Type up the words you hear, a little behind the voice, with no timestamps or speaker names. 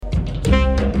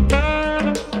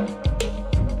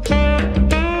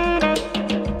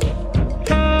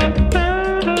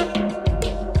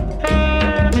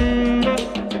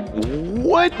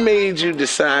made you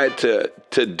decide to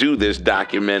do this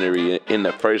documentary in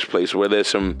the first place? Were there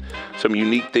some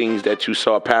unique things that you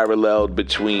saw paralleled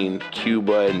between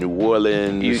Cuba and New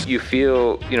Orleans? You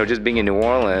feel, just being in New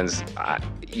Orleans,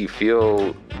 you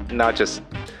feel not just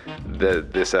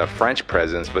this French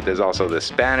presence, but there's also the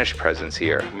Spanish presence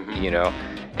here,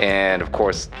 And of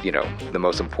course, the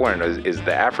most important is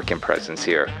the African presence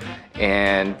here.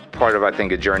 And part of, I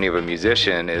think, a journey of a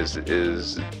musician is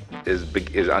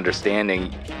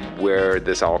understanding where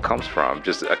this all comes from,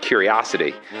 just a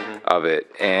curiosity of it.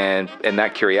 And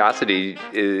that curiosity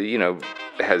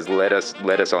has led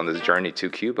us on this journey to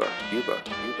Cuba.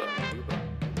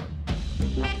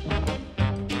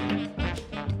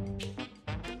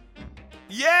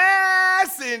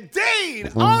 Yes,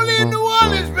 indeed. Only in New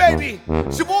Orleans, baby.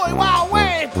 It's your boy Wild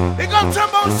Wayne. Here comes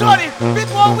Trombone Shorty. Big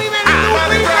boy, we ready to do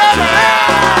it.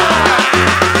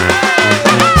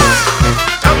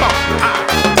 Come on.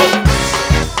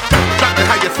 Drop it,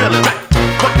 how you feeling?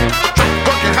 Work it,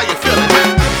 how you feeling?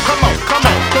 Come on.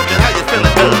 Work it, how you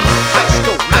feeling? Let's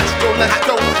go.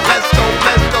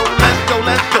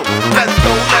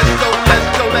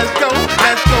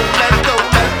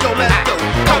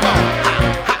 Come on.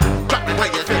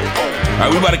 All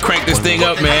right, we about to crank this thing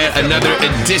up, man. Another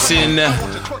edition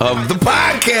of the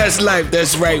podcast life.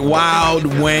 That's right, Wild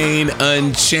Wayne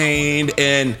Unchained.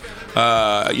 And,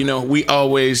 we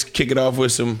always kick it off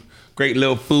with some great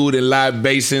little food and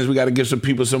libations. We got to give some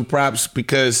people some props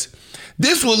because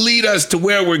this will lead us to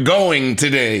where we're going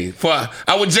today for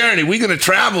our journey. We're going to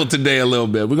travel today a little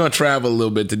bit. We're going to travel a little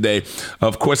bit today.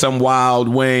 Of course, I'm Wild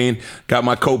Wayne. Got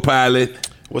my co-pilot.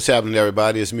 What's happening,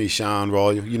 everybody? It's me, Sean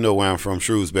Royal. You know where I'm from,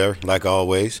 Shrewsbury, like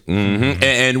always. Mm-hmm.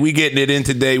 And we getting it in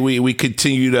today. We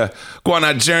continue to go on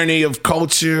our journey of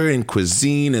culture and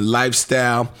cuisine and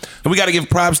lifestyle. And we got to give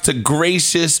props to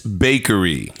Gracious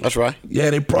Bakery. That's right. Yeah,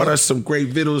 they brought us some great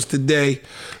vittles today.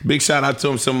 Big shout out to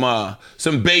them.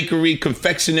 Some bakery,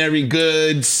 confectionery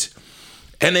goods.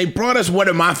 And they brought us one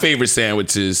of my favorite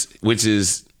sandwiches, which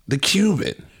is the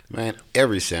Cuban. Man,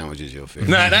 every sandwich is your favorite.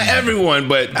 Not everyone,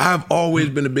 but I've always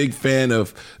been a big fan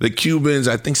of the Cubans.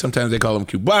 I think sometimes they call them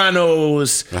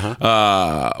Cubanos,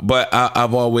 but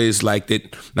I've always liked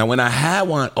it. Now, when I had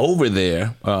one over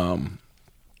there,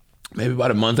 maybe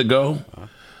about a month ago,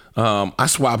 I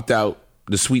swapped out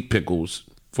the sweet pickles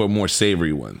for more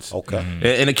savory ones. Okay.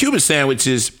 And a Cuban sandwich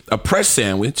is a pressed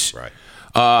sandwich. Right.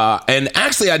 And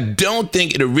actually, I don't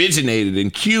think it originated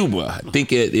in Cuba. I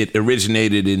think it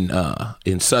originated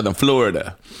in southern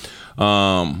Florida.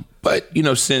 But,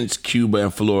 since Cuba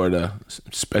and Florida,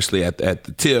 especially at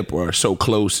the tip, are so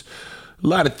close, a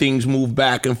lot of things move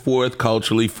back and forth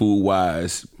culturally,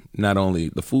 food-wise. Not only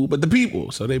the food, but the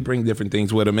people. So they bring different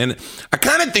things with them. And I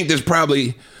kind of think there's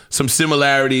probably some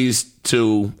similarities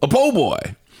to a po'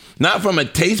 boy. Not from a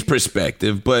taste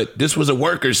perspective, but this was a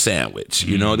worker's sandwich.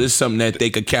 This is something that they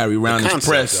could carry around as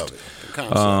pressed.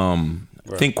 I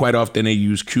think quite often they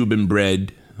use Cuban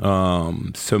bread,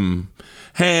 some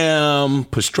ham,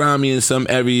 pastrami in some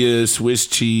areas, Swiss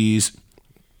cheese,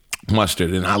 mustard,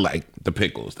 and I like the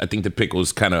pickles. I think the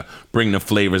pickles kind of bring the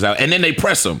flavors out. And then they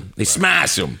press them. They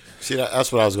smash them. See,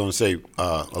 that's what I was going to say.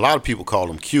 A lot of people call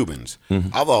them Cubans.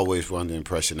 Mm-hmm. I've always run the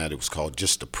impression that it was called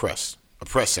just a press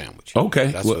sandwich.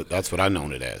 Okay. That's what I've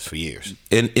known it as for years.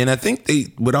 And I think they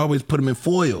would always put them in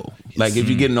foil. Like if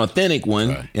you get an authentic one,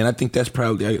 right. And I think that's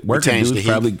probably working dudes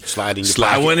probably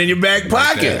slide one in your back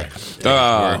pocket.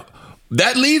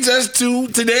 That leads us to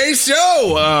today's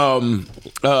show.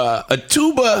 A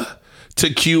Tuba to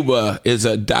Cuba is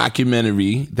a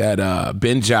documentary that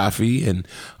Ben Jaffe and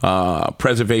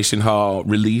Preservation Hall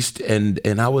released, and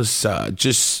I was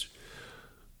just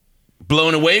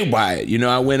blown away by it.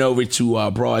 I went over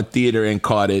to Broad Theater and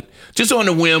caught it just on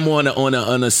a whim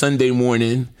on a Sunday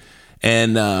morning,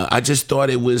 and I just thought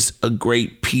it was a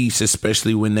great piece,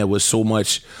 especially when there was so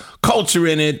much culture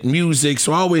in it, music.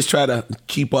 So I always try to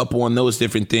keep up on those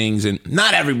different things, and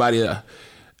not everybody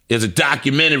is a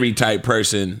documentary type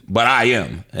person, but I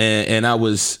am, and I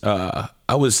was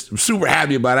super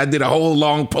happy about it. I did a whole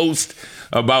long post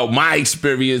about my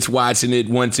experience watching it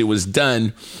once it was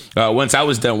done, once I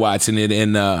was done watching it,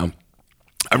 and I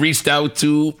reached out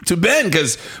to Ben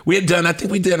because we did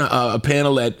a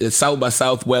panel at South by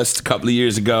Southwest a couple of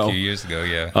years ago. A few years ago,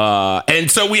 yeah.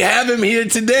 And so we have him here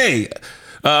today.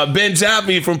 Ben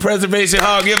Jaffe from Preservation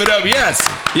Hall. Give it up. Yes.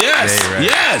 Hey, right.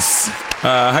 Yes.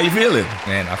 How you feeling?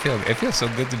 Man, it feels so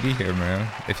good to be here, man.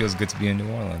 It feels good to be in New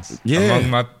Orleans.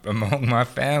 Yeah. Among my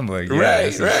family.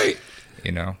 Yeah, right.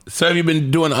 So have you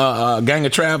been doing a gang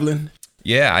of traveling?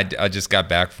 Yeah, I just got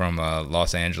back from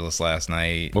Los Angeles last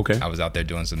night. Okay. I was out there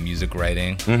doing some music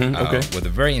writing Okay. with a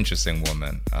very interesting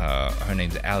woman. Her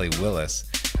name's Allie Willis.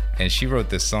 And she wrote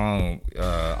this song,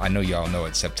 I know y'all know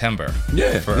it, September,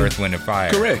 for Earth, Wind, and Fire.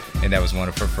 Correct. And that was one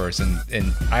of her first.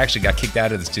 And I actually got kicked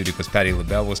out of the studio because Patti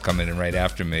LaBelle was coming in right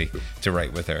after me to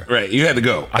write with her. Right, you had to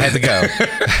go. I had to go.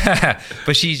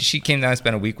 But she came down and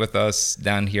spent a week with us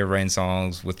down here writing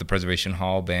songs with the Preservation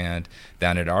Hall Band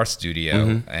down at our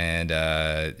studio.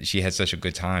 And she had such a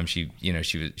good time. She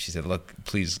said, look,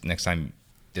 please, next time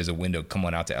there's a window, come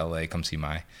on out to LA, come see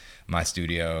my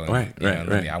studio. And,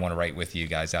 right. I want to write with you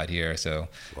guys out here. So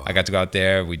I got to go out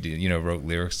there. We wrote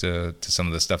lyrics to some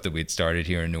of the stuff that we'd started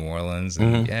here in New Orleans.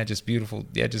 And just beautiful.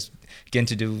 Yeah, just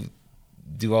getting to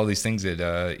do all these things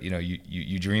that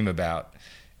you dream about,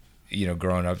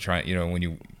 growing up, trying, when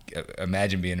you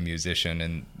imagine being a musician,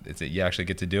 and it's that you actually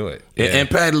get to do it. Yeah. And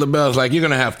Patti LaBelle's like, you're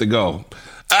gonna have to go.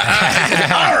 All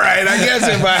right, I guess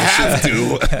if I have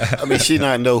to. I mean, she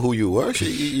not know who you were.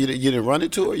 You didn't run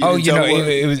into her.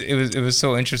 It was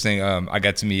so interesting. I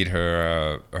got to meet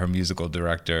her musical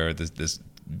director, this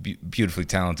beautifully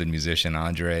talented musician,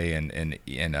 Andre, and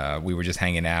we were just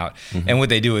hanging out. And what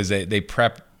they do is they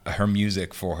prep her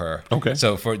music for her. Okay.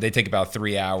 So they take about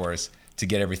 3 hours to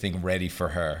get everything ready for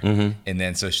her, and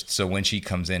then so when she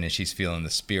comes in and she's feeling the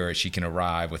spirit, she can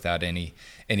arrive without any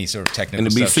sort of technical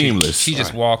and stuff. Be seamless. She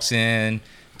just walks in,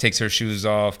 takes her shoes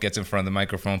off, gets in front of the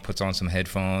microphone, puts on some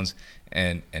headphones,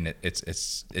 and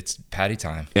it's Patti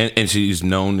time. And she's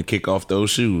known to kick off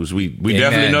those shoes. We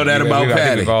definitely know that about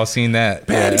Patti. We've all seen that.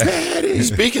 Patti.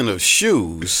 Speaking of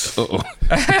shoes,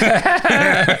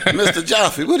 Mr.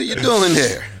 Jaffe, what are you doing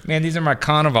there? Man, these are my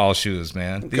carnival shoes,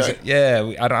 man.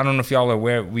 I don't know if y'all are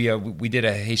aware. We did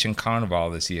a Haitian carnival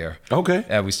this year.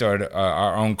 Okay. We started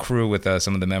our own crew with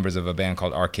some of the members of a band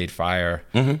called Arcade Fire,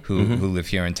 who live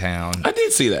here in town. I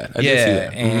did see that.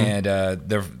 And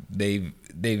they've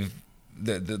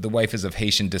the wife is of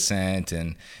Haitian descent,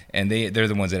 and they're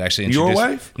the ones that actually introduced. Your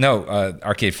wife? No,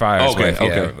 Arcade Fire's wife.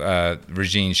 Okay. Yeah,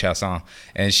 Regine Chasson,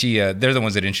 and they're the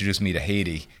ones that introduced me to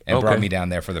Haiti and brought me down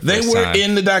there for the first time. They were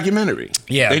in the documentary.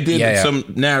 Yeah, they did some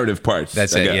narrative parts.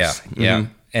 That's I it. guess. Yeah.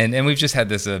 And we've just had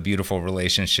this beautiful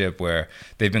relationship where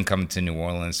they've been coming to New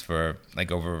Orleans for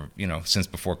like over since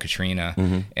before Katrina,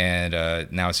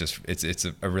 and now it's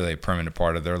a really permanent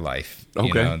part of their life.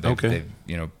 They've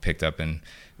picked up and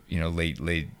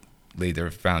laid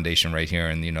their foundation right here,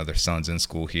 and their son's in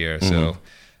school here, so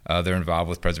they're involved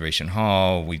with Preservation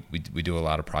Hall. We do a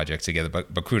lot of projects together,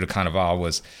 but Crew de Carnaval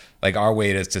was like our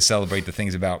way to celebrate the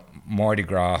things about Mardi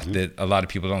Gras that a lot of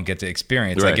people don't get to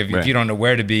experience. Right, if you don't know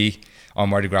where to be on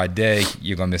Mardi Gras Day,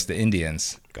 you're gonna miss the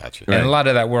Indians. Gotcha. And a lot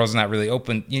of that world's not really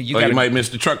open. You might miss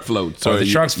the truck floats. Or the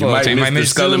trucks floats. You might miss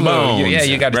the Skull and Bones. Yeah,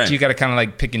 you got to kind of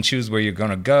like pick and choose where you're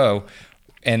gonna go.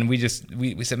 And we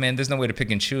said, man, there's no way to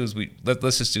pick and choose.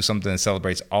 Let's just do something that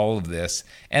celebrates all of this,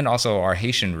 and also our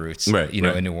Haitian roots,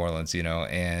 in New Orleans,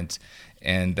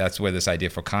 and that's where this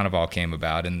idea for Carnival came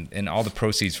about. And all the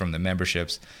proceeds from the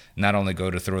memberships not only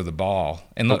go to throw the ball.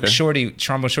 And look,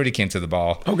 Trombone Shorty came to the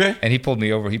ball. Okay. And he pulled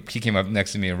me over. He came up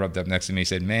next to me and rubbed up next to me. He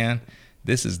said, man,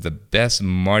 this is the best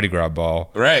Mardi Gras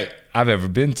ball I've ever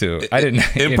been to. I didn't.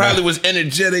 It probably was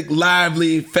energetic,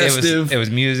 lively, festive. It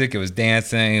was music, it was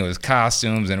dancing, it was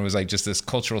costumes, and it was like just this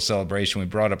cultural celebration. We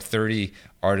brought up 30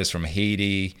 artists from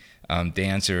Haiti,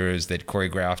 dancers that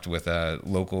choreographed with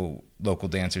local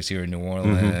dancers here in New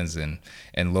Orleans,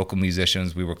 and local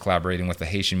musicians. We were collaborating with the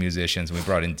Haitian musicians. We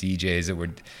brought in DJs that were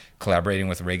collaborating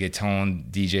with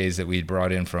reggaeton DJs that we'd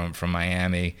brought in from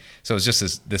Miami. So it was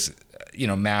just this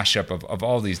mashup of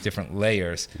all these different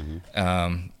layers.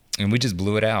 And we just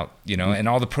blew it out, and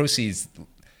all the proceeds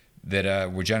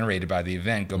that were generated by the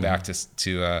event go back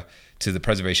to the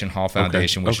Preservation Hall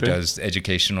Foundation, which does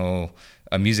educational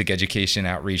music education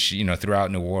outreach,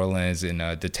 throughout New Orleans, in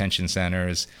detention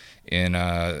centers, in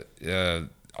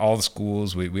all the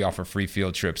schools. We offer free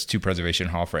field trips to Preservation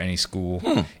Hall for any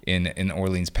school in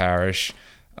Orleans Parish.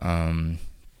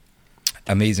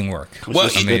 Amazing work.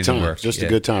 Amazing work. Just a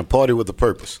good time. Party with a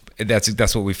purpose.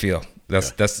 That's what we feel.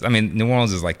 That's. I mean, New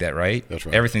Orleans is like that, right? That's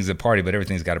right. Everything's a party, but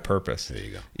everything's got a purpose. There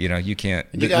you go. You can't.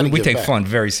 We take fun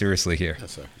very seriously here.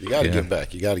 Yes, sir. You got to give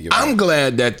back. I'm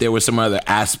glad that there were some other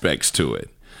aspects to it,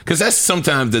 because that's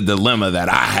sometimes the dilemma that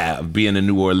I have being a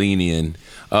New Orleanian.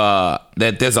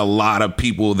 That there's a lot of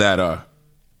people that are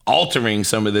altering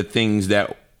some of the things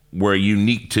that were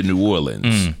unique to New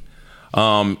Orleans.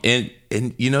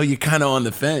 And you're kind of on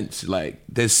the fence. Like,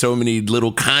 there's so many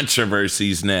little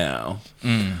controversies now.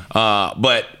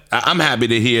 But I'm happy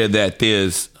to hear that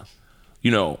there's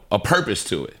a purpose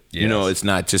to it. Yes. It's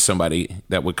not just somebody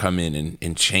that would come in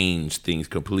and change things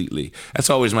completely. That's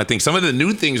always my thing. Some of the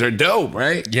new things are dope,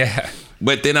 right? Yeah.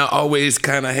 But then I always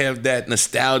kind of have that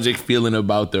nostalgic feeling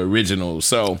about the originals.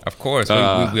 So of course,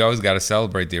 we always got to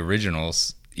celebrate the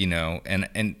originals,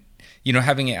 and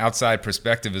having an outside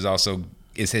perspective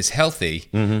is healthy,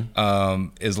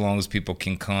 as long as people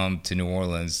can come to New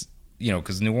Orleans.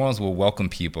 Because New Orleans will welcome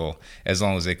people as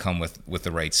long as they come with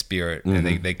the right spirit, and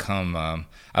they come.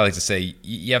 I like to say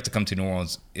you have to come to New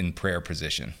Orleans in prayer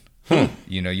position.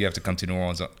 You have to come to New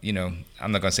Orleans.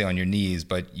 I'm not gonna say on your knees,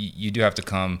 but you do have to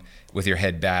come with your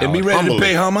head bowed and be ready to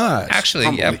pay homage.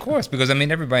 Actually, yeah, of course, because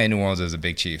everybody in New Orleans is a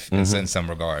big chief in some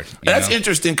regard. That's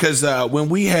interesting because when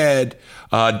we had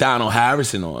Donald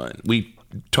Harrison on, we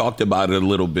talked about it a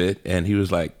little bit, and he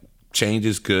was like, "Change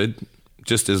is good,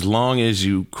 just as long as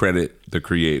you credit the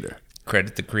creator."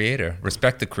 Credit the creator,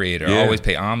 respect the creator, always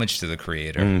pay homage to the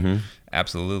creator.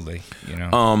 Absolutely,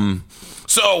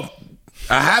 So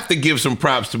I have to give some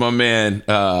props to my man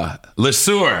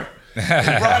LeSueur. He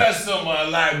brought us some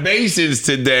libations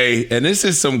today, and this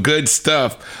is some good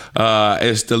stuff.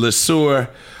 It's the LeSueur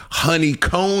honey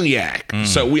cognac.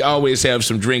 So we always have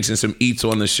some drinks and some eats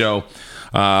on the show.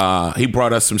 He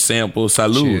brought us some samples.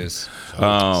 Salud. Cheers.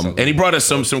 And he brought us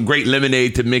some great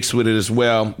lemonade to mix with it as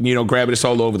well. Grab it. It's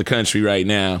all over the country right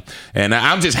now. And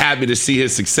I'm just happy to see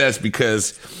his success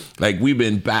because, we've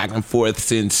been back and forth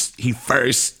since he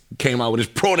first came out with his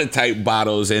prototype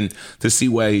bottles, and to see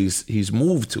where he's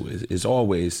moved to is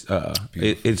always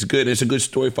it's good. It's a good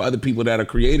story for other people that are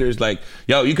creators.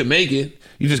 You can make it.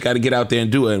 You just got to get out there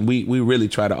and do it. And we really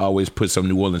try to always put some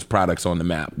New Orleans products on the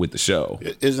map with the show.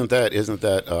 Isn't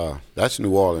that that's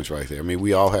New Orleans right there? I mean,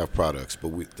 we all have products,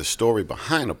 but the story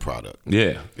behind a product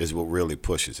is what really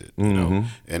pushes it. You know.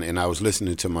 And I was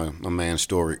listening to my man's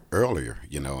story earlier,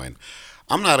 and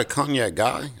I'm not a cognac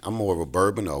guy. I'm more of a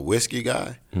bourbon or whiskey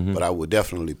guy, but I will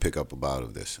definitely pick up a bottle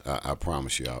of this. I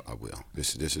promise you, I will.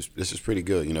 This is pretty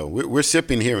good. We're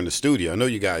sipping here in the studio. I know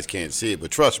you guys can't see it,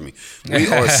 but trust me, we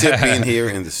are sipping here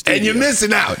in the studio. And you're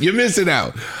missing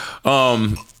out.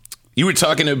 You were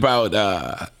talking about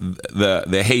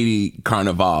the Haiti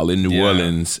Carnival in New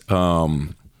Orleans.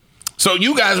 So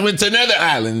you guys went to another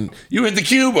island. You went to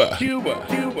Cuba.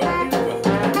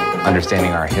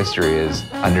 Understanding our history is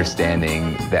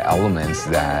understanding the elements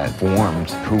that formed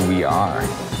who we are.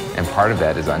 And part of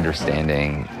that is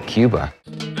understanding Cuba.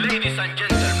 Ladies and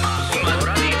gentlemen,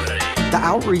 the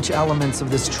outreach elements of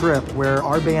this trip, where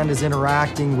our band is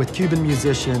interacting with Cuban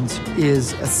musicians,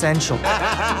 is essential.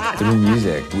 Through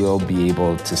music, we'll be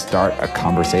able to start a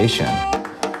conversation.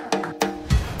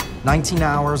 19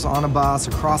 hours on a bus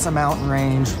across a mountain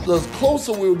range. The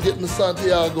closer we were getting to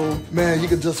Santiago, man, you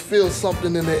could just feel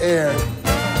something in the air.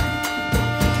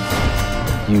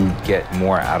 You get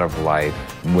more out of life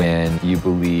when you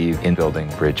believe in building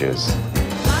bridges.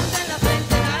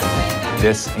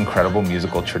 This incredible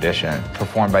musical tradition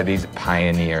performed by these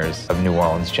pioneers of New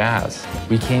Orleans jazz.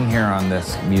 We came here on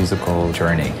this musical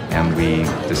journey and we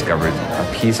discovered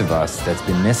a piece of us that's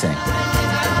been missing.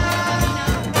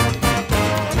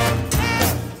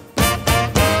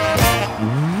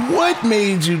 What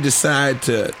made you decide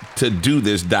to do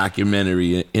this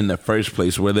documentary in the first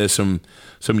place? Were there some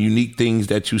unique things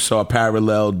that you saw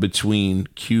paralleled between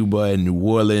Cuba and New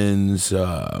Orleans?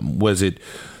 Was it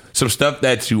some stuff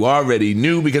that you already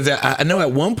knew? Because I know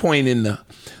at one point in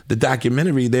the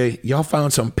documentary, y'all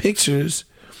found some pictures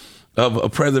of a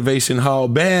Preservation Hall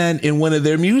band in one of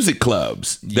their music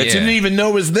clubs that you didn't even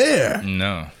know was there.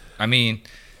 No. I mean,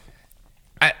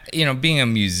 being a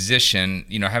musician,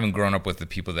 having grown up with the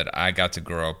people that I got to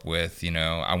grow up with,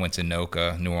 I went to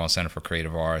NOCA, New Orleans Center for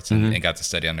Creative Arts, and got to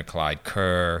study under Clyde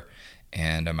Kerr,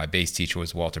 and my bass teacher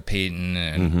was Walter Payton,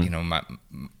 and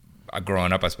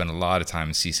growing up, I spent a lot of time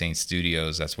in C. Saint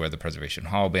Studios. That's where the Preservation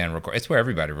Hall band recorded. It's where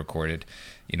everybody recorded,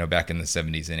 back in the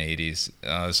 70s and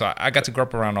 80s. So I got to grow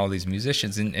up around all these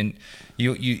musicians, and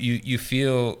you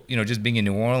feel, just being in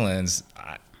New Orleans,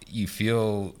 you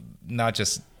feel not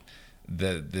just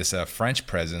this French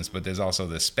presence, but there's also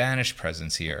the Spanish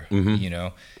presence here,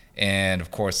 and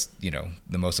of course,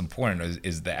 the most important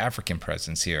is the African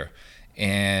presence here.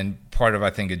 And part of, I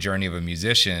think, a journey of a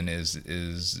musician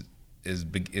is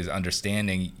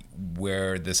understanding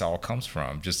where this all comes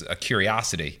from, just a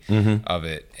curiosity of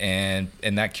it, and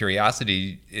that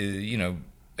curiosity,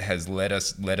 has led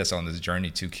us on this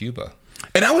journey to Cuba.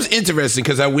 And that was interesting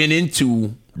because I went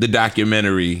into the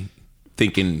documentary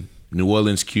thinking New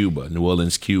Orleans, Cuba.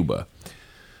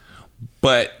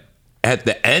 But at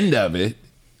the end of it,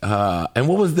 And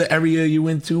what was the area you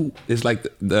went to? It's like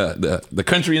the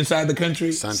country inside the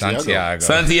country? Santiago, right?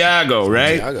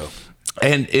 Santiago.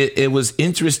 And it was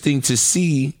interesting to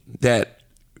see that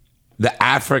the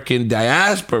African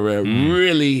diaspora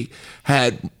really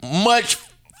had much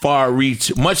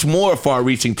more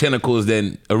far-reaching tentacles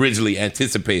than originally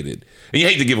anticipated. And you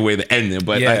hate to give away the ending,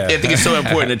 but I think it's so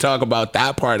important to talk about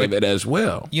that part of it as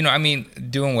well. You know, I mean,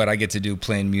 doing what I get to do,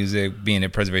 playing music, being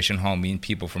at Preservation Hall, meeting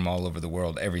people from all over the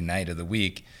world every night of the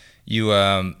week,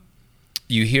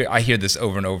 I hear this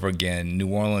over and over again. New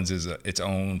Orleans is its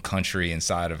own country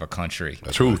inside of a country.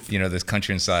 Truth. You know, this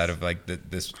country inside of like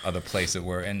this other place that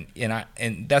we're in,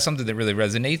 and that's something that really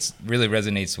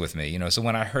resonates with me. You know, so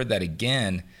when I heard that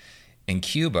again in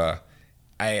Cuba,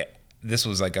 this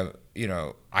was like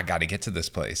I got to get to this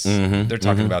place. Mm-hmm, They're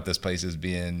talking about this place as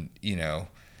being,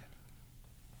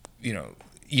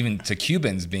 even to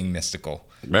Cubans being mystical.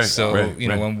 Right, so right.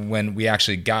 When we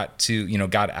actually got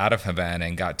out of Havana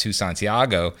and got to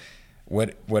Santiago,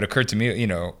 what occurred to me,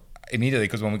 immediately,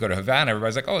 because when we go to Havana,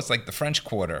 everybody's like, oh, it's like the French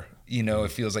Quarter. It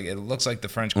looks like the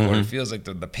French Quarter. It feels like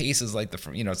the pace is like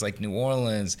it's like New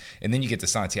Orleans. And then you get to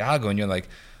Santiago and you're like,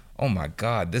 oh my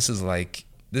God, this is like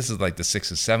the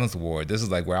 6th or 7th ward. This is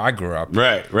like where I grew up.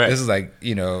 Right. This is like,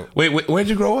 Wait, where'd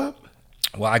you grow up?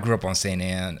 Well, I grew up on St.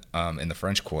 Anne in the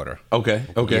French Quarter. Okay.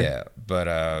 Yeah, but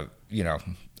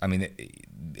I mean,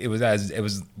 it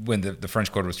was when the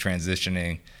French Quarter was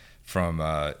transitioning from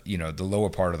the lower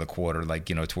part of the quarter, like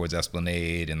towards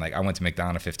Esplanade, and like I went to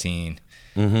McDonough 15,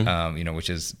 which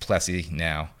is Plessy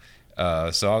now.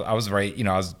 So I was right,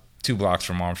 I was 2 blocks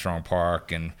from Armstrong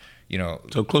Park, and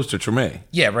so close to Treme.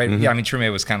 Yeah, right. Mm-hmm. Yeah, I mean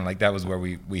Treme was kind of like, that was where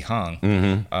we hung.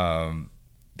 Mm-hmm.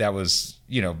 That was,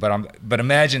 but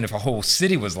imagine if a whole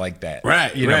city was like that.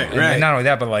 Right, right. And not only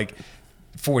that, but like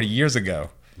 40 years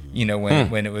ago,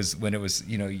 when it was,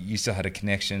 you still had a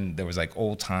connection. There was like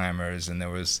old timers, and there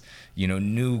was,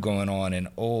 new going on and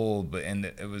old, and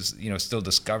it was, still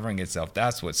discovering itself.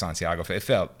 That's what Santiago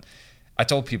felt. I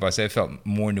told people, I said it felt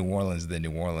more New Orleans than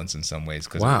New Orleans in some ways,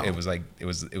 because it was like, it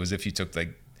was if you took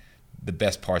like the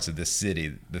best parts of this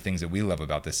city, the things that we love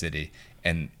about the city,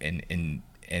 and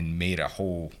made a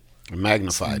whole,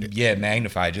 magnified it. Yeah,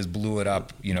 magnified, just blew it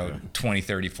up, 20,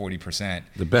 30, 40%.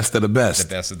 The best of the best.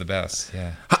 The best of the best,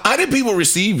 yeah. How did people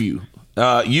receive you?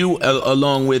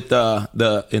 Along with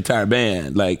the entire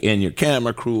band, like, and your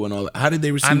camera crew and all that. How did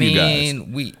they receive you guys? I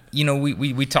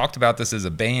mean, we talked about this as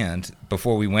a band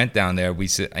before we went down there. We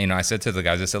said, I said to the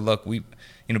guys, I said, look,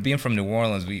 being from New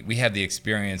Orleans, we have the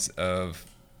experience of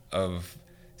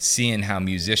seeing how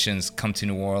musicians come to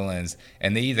New Orleans,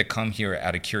 and they either come here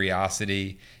out of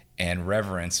curiosity and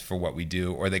reverence for what we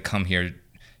do, or they come here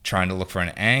trying to look for an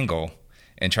angle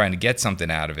and trying to get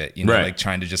something out of it, right. Like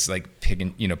trying to just like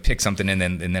pick something and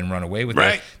then run away with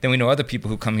it. Then we know other people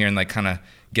who come here and like kind of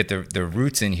get their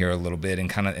roots in here a little bit, and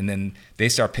then they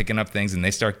start picking up things and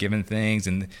they start giving things,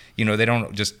 and they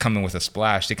don't just come in with a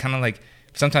splash. They kind of like,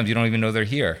 sometimes you don't even know they're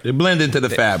here. They blend into the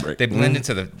fabric. They blend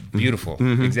into the beautiful,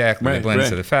 exactly. Right, they blend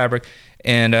into the fabric.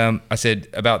 And I said,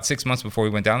 about 6 months before we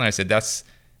went down there, I said, that's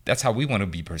how we want to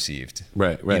be perceived.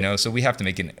 Right. So we have to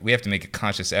make a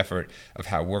conscious effort of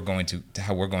how we're going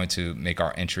to make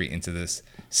our entry into this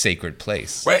sacred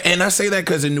place. Right. And I say that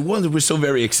because in New Orleans, we're so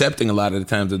very accepting a lot of the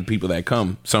times of the people that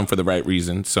come, some for the right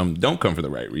reasons, some don't come for the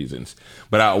right reasons.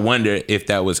 But I wonder if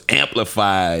that was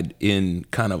amplified in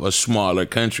kind of a smaller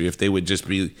country, if they would just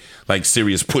be like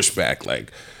serious pushback,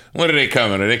 like, when are they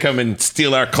coming? Are they coming to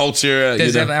steal our culture?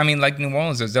 I mean, like New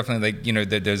Orleans, there's definitely like,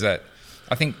 there's that,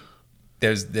 I think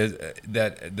there's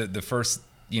that the first,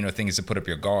 thing is to put up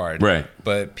your guard. Right.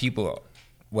 But people,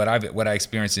 what I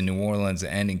experienced in New Orleans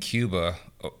and in Cuba,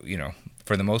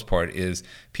 for the most part, is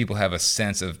people have a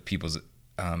sense of people's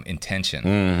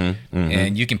intention.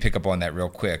 And you can pick up on that real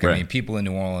quick. Right. I mean, people in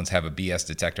New Orleans have a BS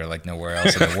detector like nowhere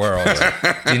else in the world.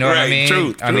 Do you know what I mean?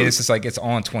 True. I mean, it's just like, it's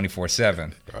on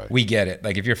 24/7. Right. We get it.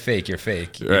 Like, if you're fake, you're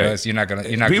fake. Right. You're not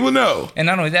people know. And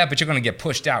not only that, but you're going to get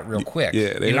pushed out real quick.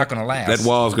 Yeah, you're not going to last. That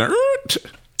wall's going to...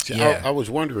 I was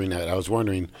wondering that. I was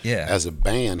wondering, as a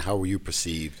band, how were you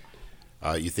perceived?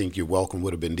 You think your welcome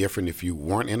would have been different if you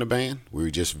weren't in a band? We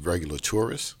were just regular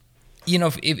tourists?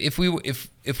 If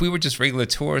we were just regular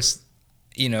tourists,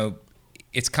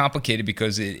 it's complicated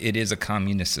because it is a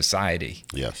communist society.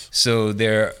 Yes. So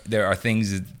there are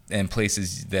things and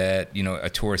places that a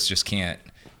tourist just can't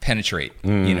penetrate.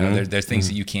 There's things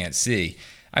that you can't see.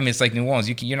 I mean, it's like New Orleans.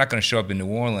 You're not going to show up in New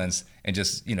Orleans and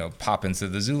just pop into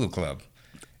the Zulu club.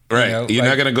 Right. You're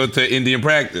not going to go to Indian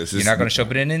practice. You're not going to show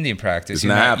up at an Indian practice.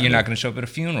 You're not going to show up at a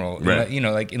funeral. Right.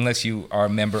 Unless you are a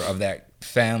member of that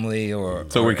family or.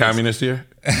 So we're communists here?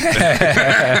 But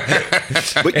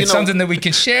it's something that we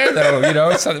can share, though.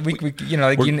 It's something we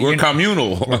like. We're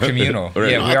communal. We're communal.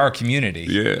 Right. Yeah, we are a community.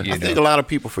 Yeah, I think a lot of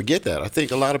people forget that. I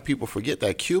think a lot of people forget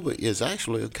that Cuba is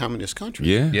actually a communist country.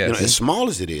 Yeah, yes. As small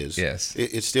as it is, yes,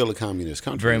 it's still a communist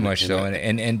country. Very much so,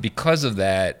 and because of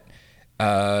that,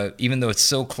 even though it's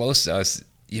so close to us,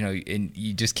 and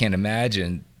you just can't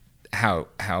imagine how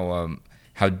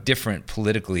different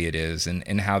politically it is,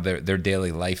 and how their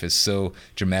daily life is so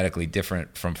dramatically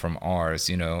different from ours,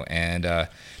 and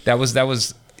that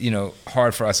was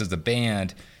hard for us as a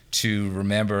band to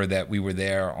remember that we were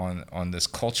there on this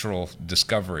cultural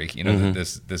discovery,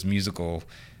 this musical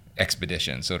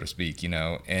expedition, so to speak,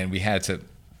 and we had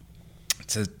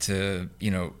to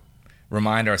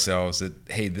remind ourselves that,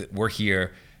 hey, that we're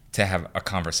here to have a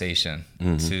conversation,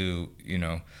 to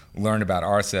learn about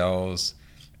ourselves.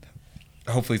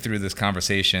 Hopefully, through this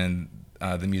conversation,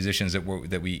 the musicians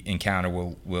that we encounter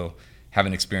will have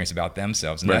an experience about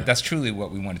themselves, and that's truly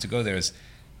what we wanted to go there. Is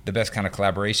the best kind of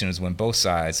collaboration is when both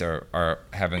sides are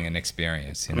having an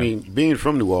experience. I mean, being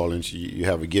from New Orleans, you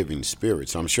have a giving spirit,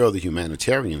 so I'm sure the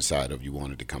humanitarian side of you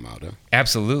wanted to come out. Huh?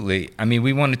 Absolutely. I mean,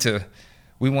 we wanted to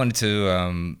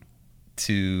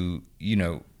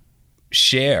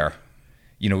share.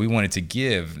 We wanted to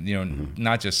give.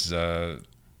 Not just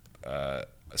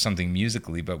something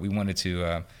musically, but we wanted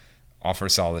to offer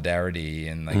solidarity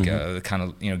and kind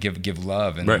of give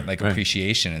love and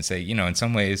appreciation, and say, in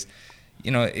some ways,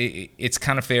 it's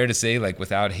kind of fair to say, like,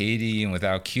 without Haiti and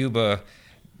without Cuba,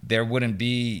 there wouldn't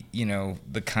be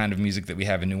the kind of music that we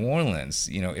have in New Orleans.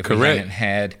 If we hadn't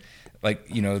had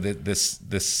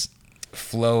this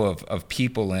flow of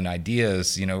people and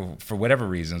ideas, for whatever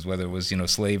reasons, whether it was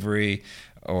slavery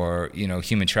or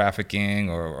human trafficking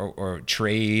or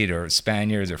trade or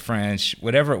Spaniards or French,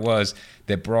 whatever it was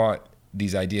that brought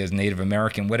these ideas, Native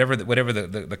American, whatever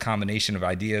the combination of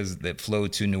ideas that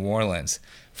flowed to New Orleans,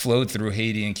 flowed through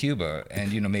Haiti and Cuba,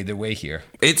 and made their way here.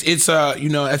 It's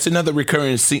that's another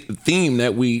recurring theme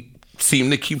that we seem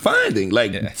to keep finding,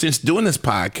 since doing this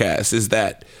podcast, is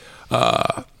that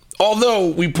although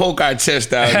we poke our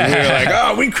chest out and we're like,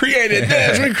 oh, we created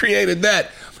this, we created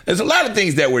that, there's a lot of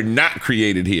things that were not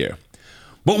created here,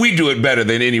 but we do it better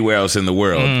than anywhere else in the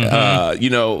world.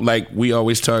 Like we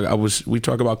always we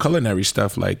talk about culinary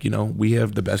stuff, like, we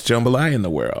have the best jambalaya in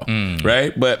the world,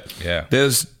 right? But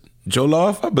there's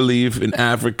jollof, I believe, in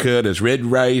Africa. There's red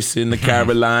rice in the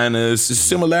Carolinas. There's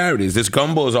similarities. There's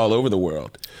gumbos all over the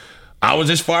world.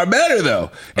 Ours is far better, though.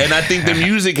 And I think the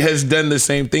music has done the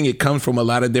same thing. It comes from a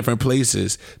lot of different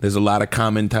places. There's a lot of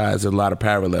common ties, a lot of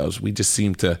parallels. We just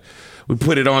seem to, we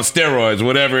put it on steroids,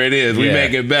 whatever it is. We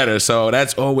make it better. So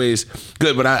that's always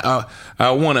good. But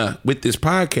I want to, with this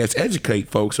podcast, educate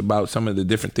folks about some of the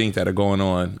different things that are going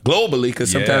on globally,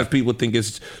 because sometimes people think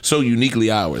it's so uniquely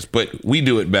ours. But we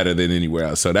do it better than anywhere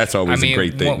else. So that's always a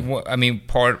great thing.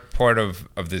 Part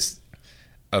of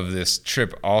this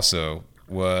trip also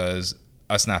was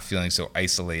us not feeling so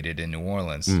isolated in New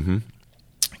Orleans,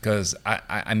 because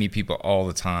I meet people all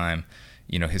the time,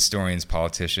 historians,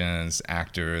 politicians,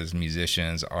 actors,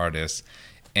 musicians, artists,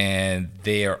 and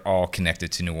they are all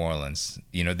connected to New Orleans.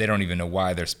 They don't even know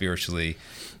why they're spiritually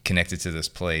connected to this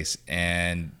place.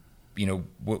 And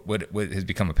what has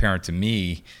become apparent to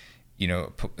me,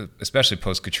 especially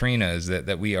post Katrina, is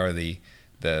that we are the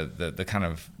kind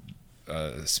of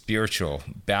spiritual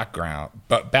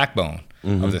backbone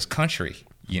of this country,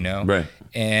 right?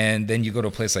 And then you go to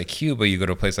a place like Cuba, you go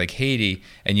to a place like Haiti,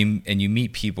 and you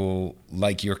meet people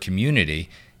like your community.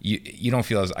 You don't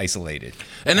feel as isolated.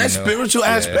 And that spiritual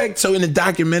aspect. So in the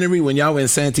documentary, when y'all were in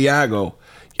Santiago,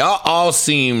 y'all all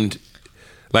seemed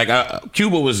like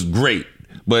Cuba was great,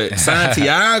 but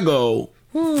Santiago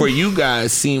for you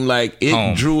guys seemed like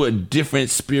it drew a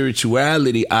different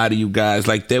spirituality out of you guys.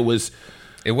 Like there was.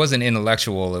 It wasn't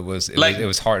intellectual. It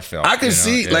was heartfelt. I could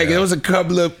see there was a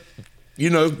couple of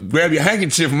grab your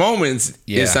handkerchief moments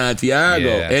in Santiago,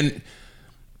 and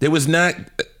there was not.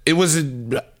 It was.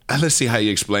 Let's see how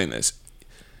you explain this.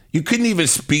 You couldn't even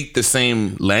speak the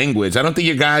same language. I don't think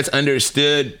your guys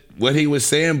understood what he was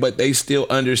saying, but they still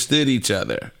understood each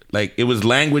other. Like it was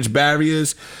language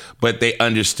barriers, but they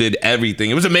understood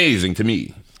everything. It was amazing to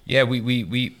me. Yeah,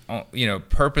 we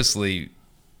purposely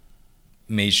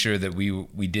made sure that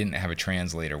we didn't have a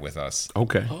translator with us.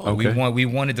 Okay. We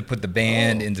wanted to put the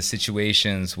band into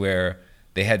situations where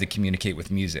they had to communicate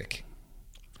with music,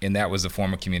 and that was a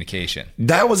form of communication.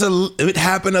 It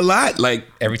happened a lot, like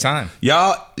every time.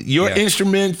 Your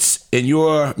instruments and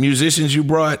your musicians you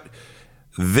brought,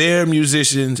 their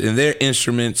musicians and their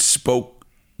instruments spoke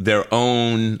their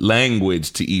own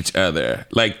language to each other.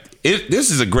 Like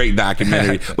this is a great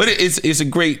documentary, but it's a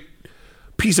great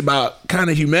piece about kind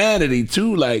of humanity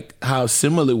too, like how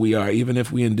similar we are, even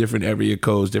if we in different area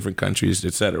codes, different countries,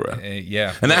 etc.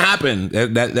 Yeah, and that happened.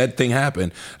 That thing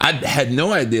happened. I had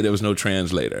no idea there was no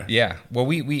translator. Yeah, well,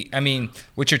 I mean,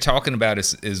 what you're talking about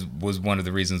was one of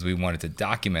the reasons we wanted to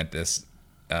document this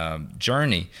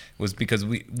journey, was because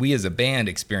we as a band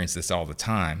experience this all the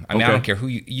time. I mean, I don't care who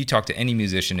you talk to, any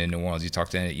musician in New Orleans, you talk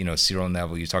to Cyril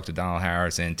Neville, you talk to Donald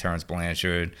Harrison, Terrence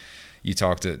Blanchard. You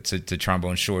talk to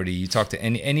Trombone Shorty, you talk to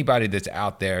anybody that's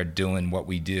out there doing what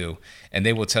we do, and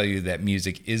they will tell you that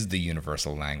music is the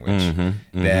universal language.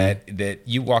 That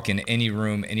you walk in any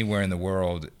room anywhere in the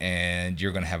world and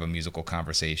you're going to have a musical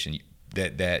conversation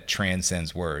that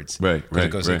transcends words. Right.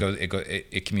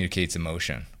 It communicates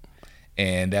emotion.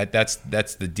 And that's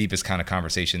the deepest kind of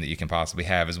conversation that you can possibly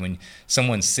have, is when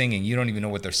someone's singing, you don't even know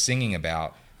what they're singing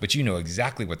about, but you know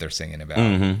exactly what they're singing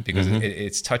about because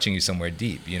it's touching you somewhere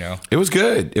deep, It was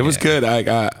good. It was good.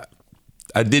 I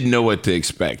didn't know what to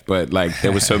expect, but like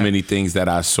there were so many things that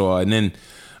I saw. And then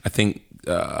I think,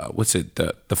 what's it,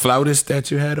 the flautist that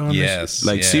you had on? Yes.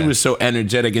 Like she was so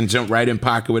energetic and jumped right in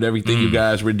pocket with everything you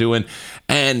guys were doing.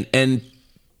 And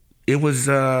it was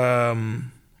the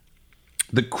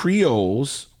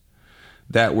Creoles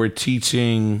that were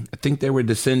teaching, I think they were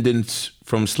descendants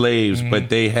from slaves, but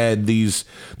they had these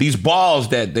balls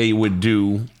that they would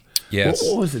do. Yes.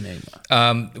 What was the name?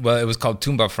 Well, it was called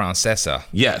Tumba Francesa.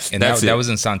 Yes, and that was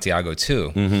in Santiago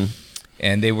too.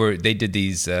 And they did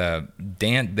these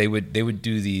They would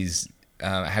do these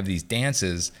have these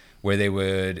dances where they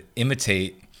would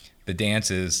imitate the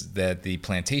dances that the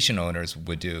plantation owners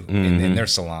would do in their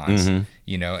salons, and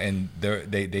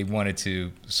they wanted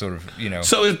to sort of,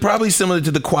 So it's probably similar to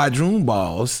the quadroon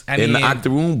balls and the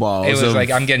octoroon balls. It was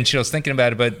like, I'm getting chills thinking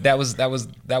about it, but that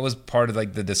was part of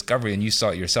like the discovery, and you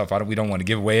saw it yourself. We don't want to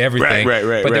give away everything,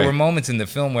 right. But there were moments in the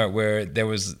film where there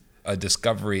was a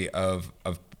discovery of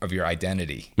your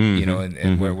identity,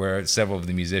 and where several of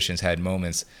the musicians had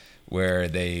moments where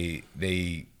they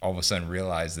all of a sudden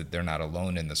realize that they're not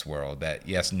alone in this world. That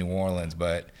yes, New Orleans,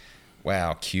 but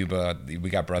wow, Cuba. We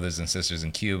got brothers and sisters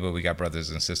in Cuba. We got brothers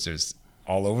and sisters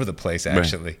all over the place,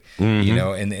 actually.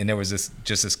 And there was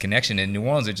this connection in New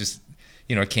Orleans. It just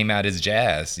it came out as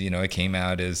jazz. It came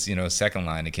out as second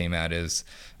line. It came out as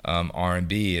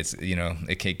R&B. It's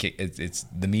it's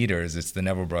the Meters. It's the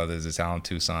Neville Brothers. It's Alan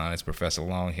Toussaint. It's Professor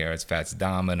Longhair. It's Fats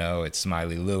Domino. It's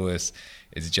Smiley Lewis.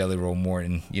 It's Jelly Roll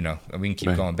Morton. We can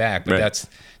keep going back, but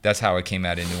that's how it came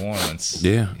out in New Orleans.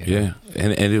 Yeah.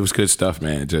 And it was good stuff,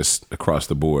 man. Just across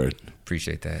the board.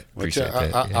 Appreciate that.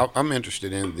 I'm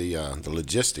interested in the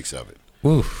logistics of it.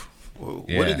 Woof. What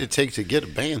did it take to get a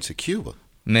band to Cuba?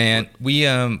 Man, we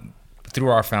through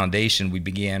our foundation, we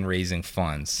began raising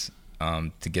funds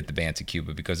to get the band to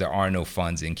Cuba, because there are no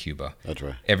funds in Cuba. That's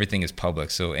right. Everything is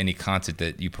public, so any concert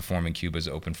that you perform in Cuba is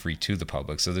open free to the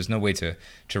public. So there's no way to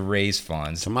raise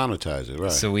funds, to monetize it,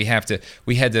 right? So we had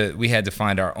to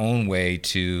find our own way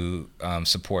to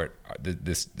support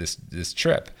this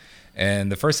trip.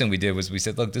 And the first thing we did was we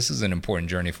said, look, this is an important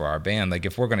journey for our band. Like,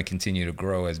 if we're going to continue to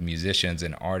grow as musicians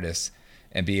and artists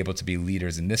and be able to be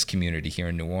leaders in this community here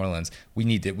in New Orleans, we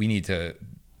need to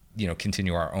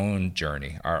continue our own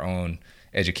journey, our own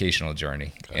educational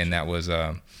journey. Gotcha. And that was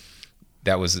an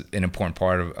important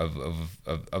part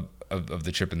of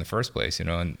the trip in the first place,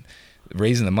 and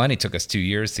raising the money took us 2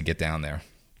 years to get down there.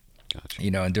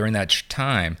 Gotcha. And during that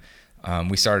time,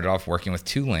 we started off working with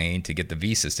Tulane to get the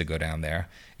visas to go down there.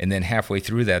 And then halfway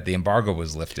through that, the embargo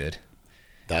was lifted.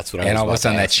 That's what I was about to ask. And all of a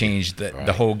sudden that changed,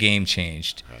 the whole game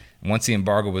changed. Right. Once the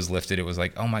embargo was lifted, it was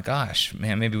like, oh my gosh,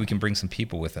 man, maybe we can bring some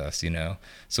people with us,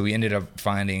 So we ended up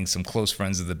finding some close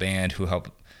friends of the band who helped,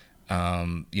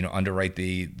 underwrite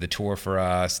the tour for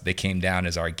us. They came down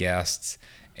as our guests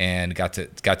and got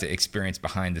to experience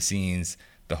behind the scenes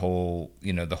the whole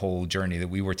journey that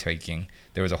we were taking.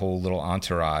 There was a whole little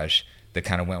entourage that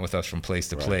kind of went with us from place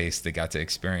to place. They got to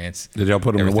experience. Did y'all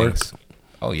put them to work?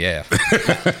 Oh yeah.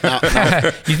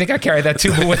 You think I carry that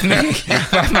tuba with me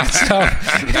by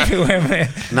myself everywhere, man?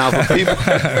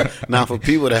 Now for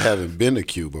people that haven't been to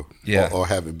Cuba, or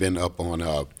haven't been up on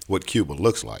what Cuba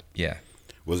looks like,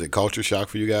 was it culture shock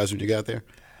for you guys when you got there?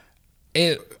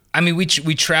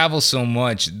 We travel so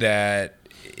much that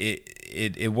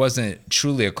it wasn't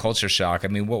truly a culture shock. I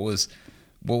mean, what was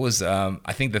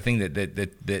I think the thing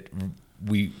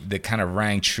that kind of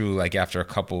rang true, like after a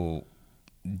couple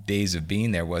days of being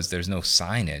there, was there's no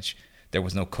signage. There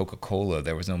was no Coca-Cola.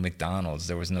 There was no McDonald's.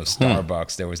 There was no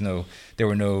Starbucks. There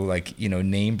were no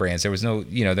name brands. There was no,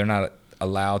 they're not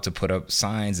allowed to put up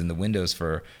signs in the windows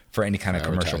for any kind of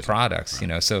commercial products, right. You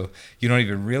know, so you don't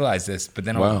even realize this, but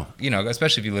then, you know,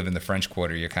 especially if you live in the French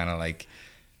Quarter, you're kind of like,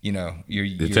 you know,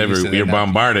 you're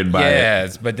bombarded by it. Yeah,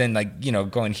 but then like, you know,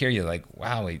 going here, you're like,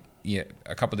 wow,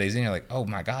 a couple days in, you're like, oh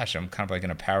my gosh, I'm kind of like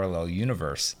in a parallel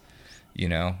universe, you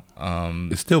know.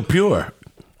 It's still pure.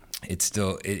 It's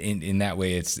still in that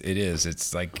way.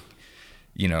 It's like,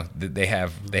 you know, they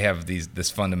have this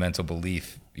fundamental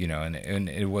belief, you know, and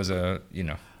it was you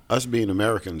know. Us being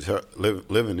Americans,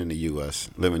 living in the U.S.,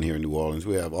 living here in New Orleans,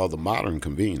 we have all the modern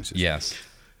conveniences. Yes.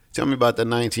 Tell me about the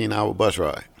 19-hour bus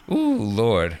ride. Ooh,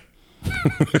 Lord.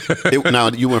 Now,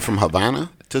 you went from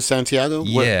Havana to Santiago?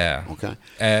 Yeah. Okay.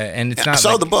 And it's not. I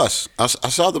saw the bus. I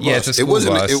saw the bus. Yeah, it's a school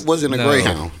bus. It wasn't a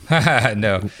Greyhound.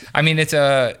 No. I mean, it's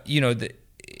you know,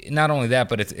 not only that,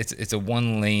 but it's a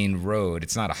one-lane road.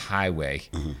 It's not a highway.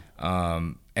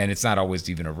 Mm-hmm. And it's not always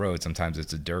even a road. Sometimes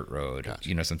it's a dirt road. Gotcha.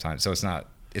 You know, sometimes. So it's not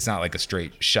like a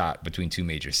straight shot between two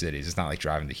major cities. It's not like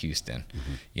driving to Houston.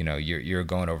 Mm-hmm. You know, you're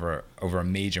going over a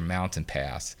major mountain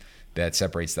pass that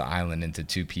separates the island into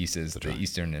two pieces, the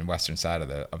eastern and western side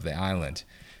of the island.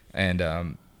 And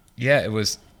yeah, it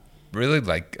was really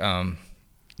like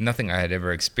nothing I had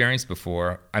ever experienced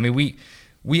before. I mean,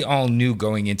 we all knew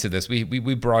going into this.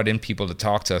 We brought in people to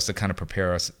talk to us to kind of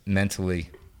prepare us mentally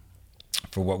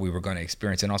for what we were going to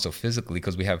experience, and also physically,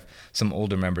 because we have some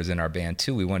older members in our band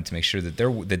too. We wanted to make sure that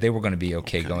they were going to be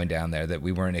okay going down there, that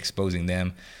we weren't exposing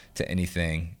them to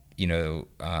anything, you know,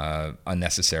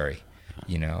 unnecessary,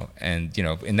 you know. And you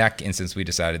know, in that instance, we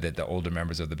decided that the older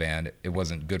members of the band, it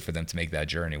wasn't good for them to make that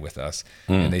journey with us,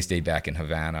 and they stayed back in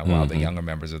Havana while the younger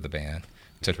members of the band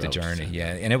took the journey. Yeah,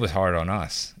 and it was hard on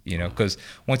us, you know, because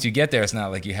once you get there, it's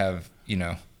not like you have, you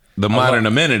know, the modern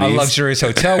amenities, a luxurious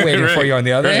hotel waiting for you on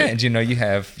the other end. You know, you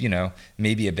have, you know,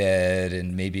 maybe a bed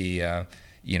and maybe,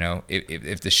 you know,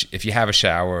 if you have a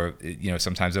shower, you know,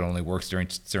 sometimes it only works during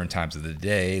certain times of the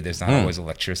day. There's not always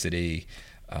electricity.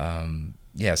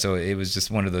 Yeah, so it was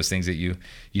just one of those things that you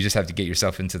just have to get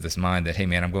yourself into this mind that, hey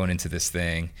man, I'm going into this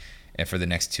thing, and for the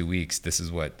next 2 weeks, this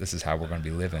is how we're going to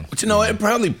be living. But you know, it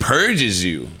probably purges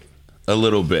you a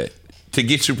little bit to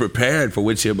get you prepared for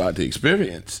what you're about to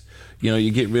experience. You know,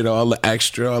 you get rid of all the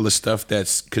extra, all the stuff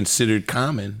that's considered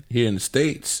common here in the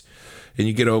States, and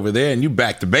you get over there and you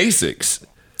back to basics.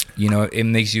 You know, it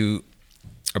makes you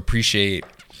appreciate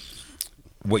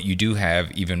what you do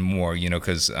have even more, you know,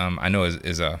 because I know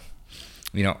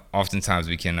you know, oftentimes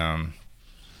we can...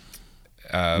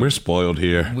 we're spoiled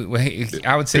here.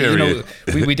 I would say, period.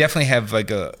 You know, we definitely have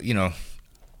like a, you know,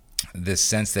 this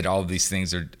sense that all of these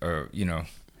things are you know,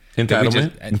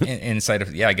 entitlement. Inside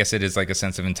of, yeah, I guess it is like a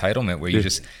sense of entitlement where you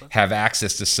just have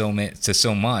access to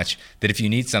so much that if you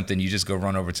need something, you just go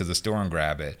run over to the store and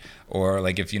grab it. Or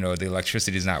like if, you know, the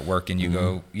electricity is not working, you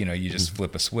go, you know, you just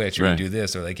flip a switch, or you do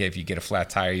this. Or like, hey, if you get a flat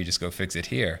tire, you just go fix it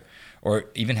here. Or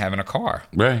even having a car,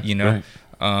 you know.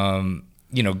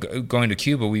 You know, going to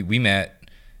Cuba, we met.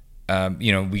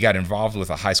 You know, we got involved with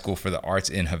a high school for the arts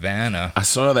in Havana. I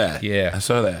saw that. Yeah, I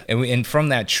saw that. And from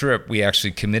that trip, we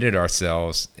actually committed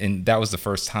ourselves, and that was the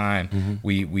first time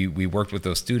we worked with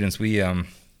those students. They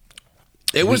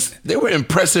were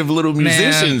impressive little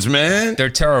musicians, man. They're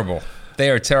terrible.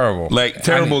 They are terrible. Like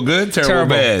terrible good, terrible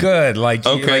bad. Good. Like,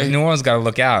 like New Orleans got to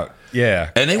look out.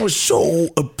 Yeah. And they were so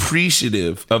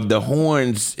appreciative of the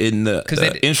horns in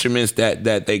the instruments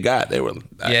that they got. They were,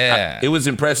 it was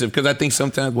impressive, because I think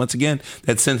sometimes, once again,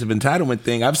 that sense of entitlement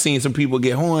thing, I've seen some people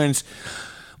get horns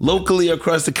locally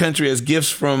across the country as gifts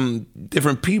from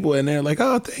different people, and they're like,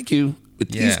 oh, thank you. But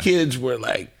these kids were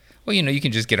like, well, you know, you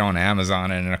can just get on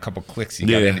Amazon, and in a couple clicks, you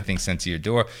got anything sent to your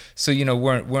door. So, you know,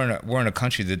 we're in a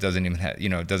country that doesn't even have, you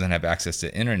know, doesn't have access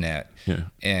to internet,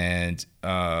 and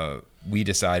we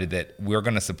decided that we're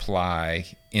going to supply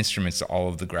instruments to all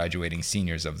of the graduating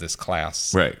seniors of this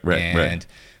class. Right. And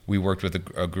we worked with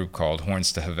a group called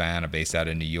Horns to Havana, based out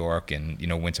of New York, and, you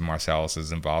know, Wynton Marsalis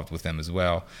is involved with them as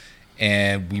well.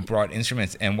 And we brought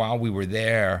instruments, and while we were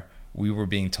there, we were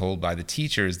being told by the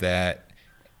teachers that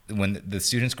when the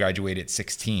students graduate at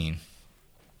 16,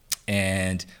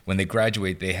 and when they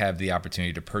graduate, they have the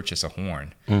opportunity to purchase a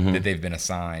horn that they've been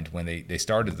assigned when they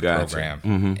started the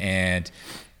program. And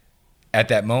at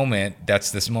that moment,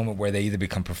 that's this moment where they either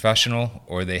become professional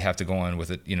or they have to go on with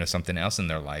it, you know, something else in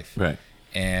their life. Right.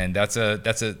 And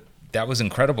that was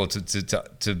incredible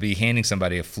to be handing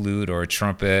somebody a flute or a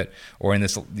trumpet, or in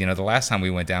this, you know, the last time we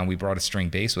went down, we brought a string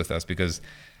bass with us, because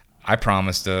I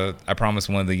promised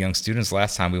one of the young students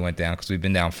last time we went down, because we've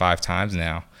been down 5 times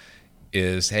now,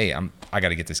 is, hey, I got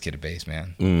to get this kid a bass,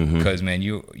 man, because man,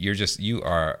 you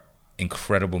are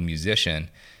incredible musician.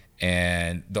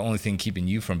 And the only thing keeping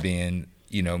you from being,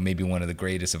 maybe one of the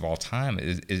greatest of all time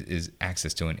is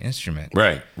access to an instrument.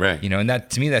 Right. And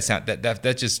that, to me,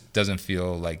 that just doesn't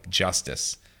feel like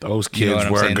justice. Those kids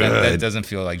were saying? good. That doesn't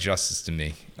feel like justice to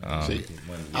me. See,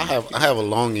 I have a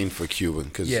longing for Cuba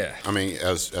because I mean,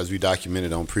 as we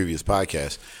documented on previous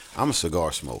podcasts, I'm a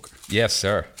cigar smoker. Yes,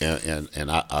 sir. And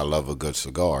I love a good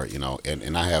cigar,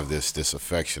 and I have this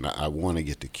affection. I want to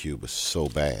get to Cuba so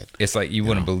bad. It's like you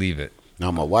wouldn't believe it. Now,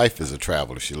 my wife is a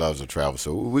traveler. She loves to travel,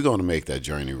 so we're going to make that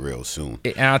journey real soon.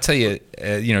 And I'll tell you,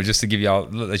 just to give y'all,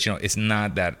 it's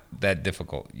not that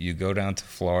difficult. You go down to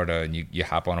Florida and you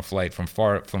hop on a flight from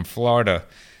Florida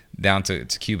down to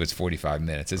Cuba. It's 45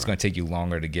 minutes. It's going to take you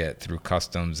longer to get through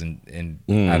customs and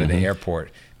out of the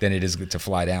airport than it is to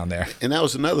fly down there. And that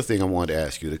was another thing I wanted to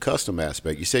ask you, the custom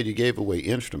aspect. You said you gave away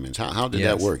instruments. How did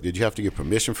that work? Did you have to get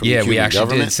permission from the Cuban we actually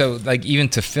government? did. So, even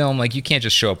to film, you can't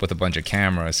just show up with a bunch of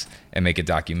cameras and make a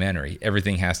documentary.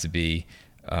 Everything has to be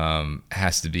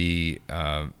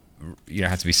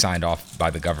signed off by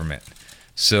the government.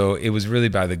 So it was really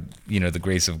by the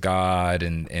grace of God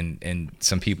and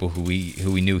some people who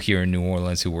we knew here in New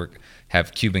Orleans who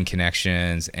have Cuban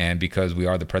connections, and because we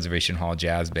are the Preservation Hall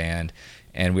Jazz Band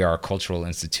and we are a cultural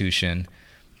institution,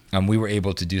 we were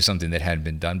able to do something that hadn't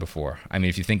been done before. I mean,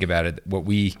 if you think about it, what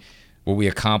we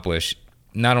accomplished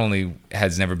not only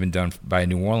has never been done by a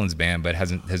New Orleans band, but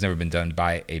has never been done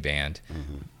by a band,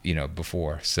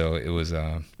 before. So it was,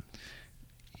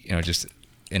 just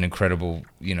an incredible,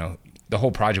 the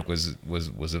whole project was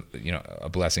a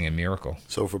blessing and miracle.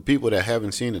 So for people that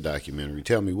haven't seen the documentary,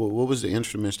 tell me, what was the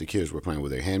instruments the kids were playing? Were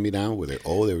they hand-me-down? Were they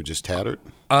old? They were just tattered?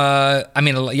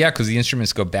 Because the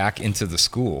instruments go back into the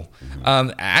school.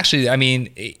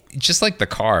 Just like the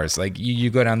cars, you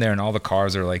go down there and all the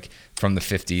cars are from the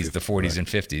 50s, the 40s and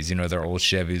 50s. They're old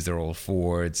Chevys, they're old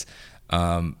Fords,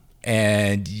 and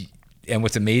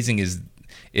what's amazing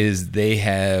is they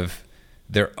have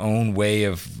their own way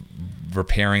of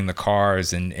repairing the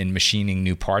cars and machining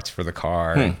new parts for the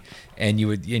car. And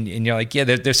you're like,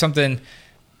 there's something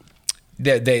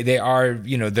that they are,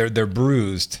 they're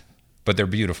bruised, but they're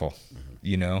beautiful,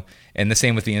 and the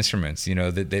same with the instruments,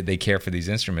 they care for these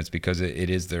instruments because it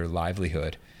is their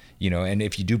livelihood. And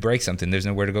if you do break something, there's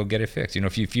nowhere to go get it fixed.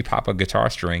 If you pop a guitar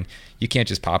string, you can't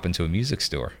just pop into a music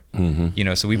store.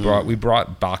 So we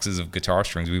brought boxes of guitar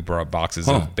strings, we brought boxes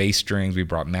of bass strings, we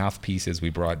brought mouthpieces, we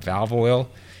brought valve oil.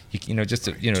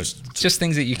 Just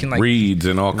things that you can reeds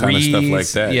and all kind of stuff like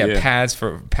that. Yeah, pads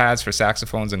for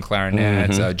saxophones and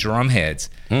clarinets, drum heads.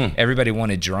 Everybody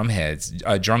wanted drum heads,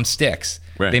 drumsticks.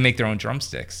 Right. They make their own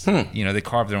drumsticks. They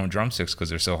carve their own drumsticks because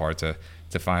they're so hard to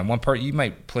find. One part you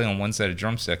might play on one set of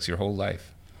drumsticks your whole life.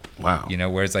 Wow.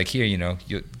 Whereas here,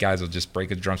 you guys will just break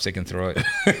a drumstick and throw it.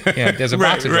 There's a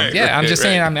box of drums. I'm just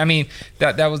saying. I mean,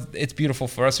 it's beautiful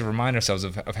for us to remind ourselves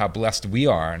of how blessed we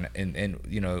are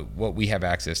and what we have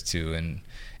access to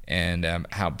and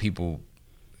how people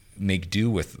make do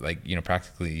with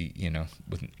practically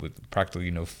with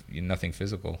practically nothing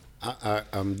physical.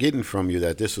 I'm getting from you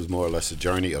that this was more or less a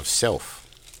journey of self.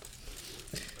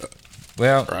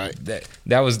 Well, right.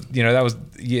 That was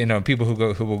people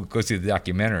who will go see the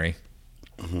documentary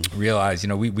realize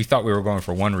we thought we were going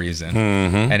for one reason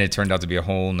and it turned out to be a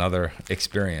whole nother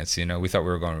experience. We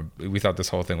thought this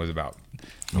whole thing was about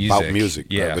music. About music,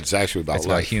 yeah, right, but it's actually about life.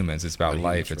 About humans. It's about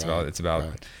life. It's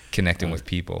about connecting with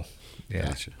people. Yeah,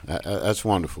 gotcha. That's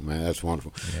wonderful, man. That's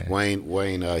wonderful. Yeah.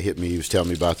 Wayne hit me. He was telling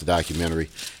me about the documentary,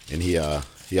 and he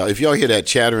if y'all hear that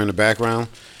chatter in the background.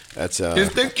 It's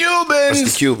the Cubans.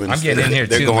 It's the Cubans. I'm getting in here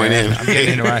They're too. going man. in. I'm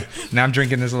getting in. Now I'm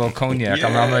drinking this little cognac.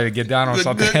 I'm ready to get down on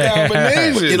something.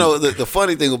 The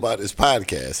funny thing about this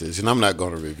podcast is, and I'm not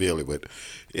going to reveal it, but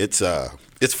it's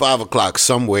 5:00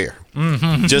 somewhere,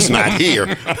 just not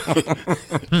here.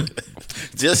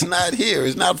 Just not here.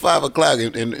 It's not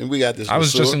 5:00, and we got this. I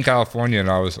was just in California and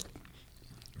I was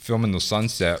filming the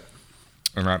sunset,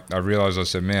 and I realized, I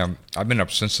said, man, I've been up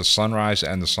since the sunrise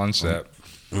and the sunset.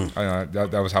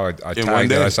 That was how I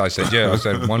tagged it. I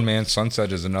said, one man's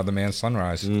sunset is another man's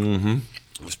sunrise. And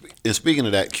speaking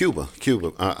of that, Cuba.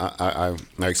 I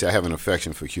like I say, I have an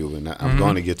affection for Cuba, and I'm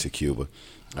going to get to Cuba.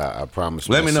 I promise.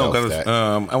 Let me know, because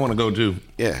I want to go too.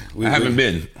 Yeah, I haven't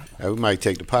been. We might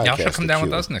take the podcast. Y'all should come down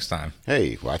Cuba with us next time.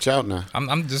 Hey, watch out now.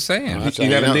 I'm just saying. You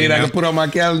got a date I can put on my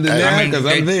calendar now, because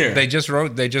I'm there. They just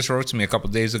wrote to me a couple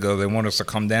of days ago. They want us to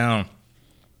come down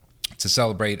to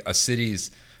celebrate a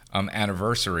city's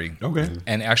anniversary. Okay.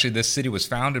 And actually, this city was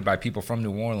founded by people from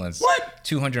New Orleans. What?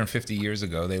 250 years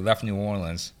ago, they left New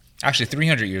Orleans. Actually,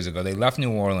 300 years ago, they left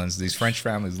New Orleans. These French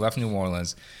families left New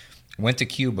Orleans, went to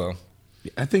Cuba,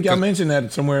 I think y'all mentioned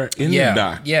that somewhere in the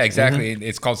doc. Yeah, exactly.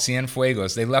 It's called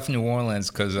Cienfuegos. They left New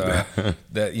Orleans because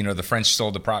the French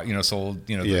sold because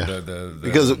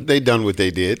they done what they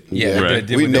did. Yeah, right.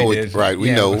 We know it. Right.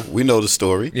 We know the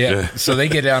story. Yeah. So they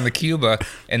get down to Cuba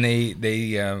and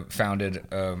they founded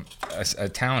a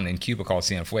town in Cuba called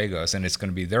Cienfuegos, and it's going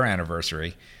to be their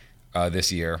anniversary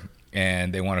this year,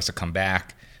 and they want us to come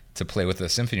back to play with the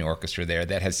symphony orchestra there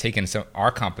that has taken some our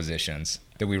compositions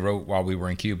that we wrote while we were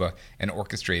in Cuba and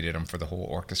orchestrated them for the whole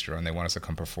orchestra, and they want us to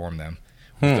come perform them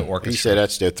with the orchestra. He said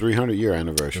that's their 300-year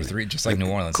anniversary. Just like New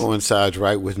Orleans. Coincides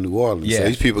right with New Orleans. Yeah. So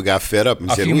these people got fed up and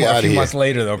said, we out here. A few months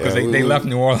later, though, because they left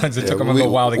New Orleans. It took them a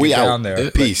little while to get down there.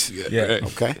 Peace. Yeah.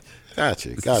 Okay.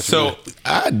 Gotcha. So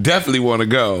I definitely want to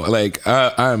go. Like,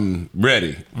 I'm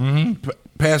ready.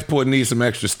 Passport needs some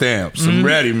extra stamps. I'm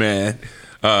ready, man.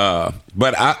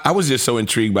 But I was just so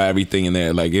intrigued by everything in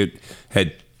there. Like, it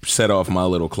had set off my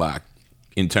little clock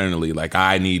internally. Like,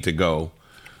 I need to go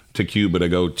to Cuba to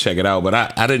go check it out. But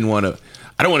I don't want to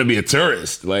be a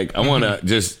tourist. Like, I want to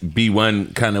just be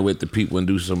one kind of with the people and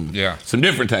do some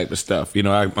different type of stuff. You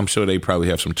know, I'm sure they probably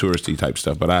have some touristy type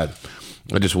stuff, but I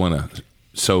just want to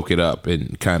soak it up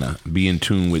and kind of be in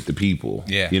tune with the people.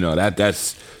 Yeah. You know,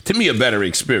 that's to me a better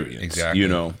experience. Exactly. You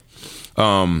know,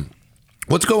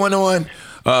 what's going on?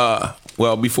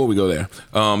 Well, before we go there,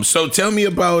 so tell me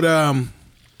about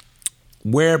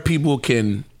where people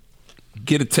can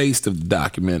get a taste of the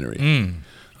documentary.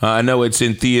 I know it's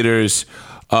in theaters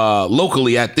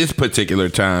locally at this particular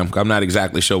time. I'm not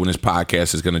exactly sure when this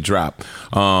podcast is going to drop.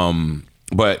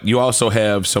 But you also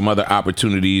have some other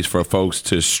opportunities for folks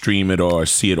to stream it or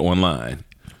see it online.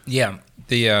 Yeah,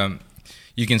 you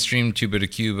can stream Tuba to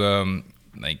Cuba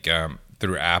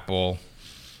through Apple,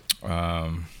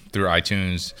 through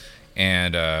iTunes,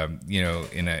 and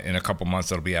in a couple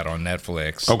months it'll be out on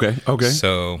Netflix. Okay.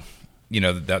 So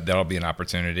that'll be an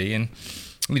opportunity, and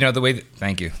the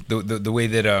way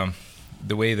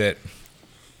that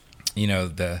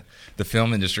the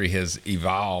film industry has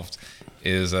evolved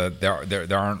is there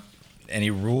aren't any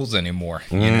rules anymore.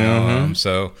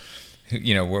 So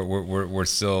we're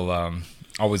still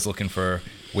always looking for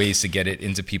ways to get it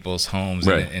into people's homes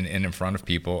and in front of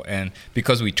people. And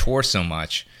because we tour so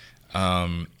much,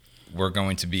 we're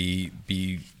going to be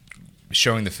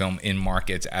showing the film in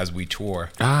markets as we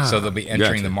tour. So they'll be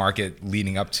entering the market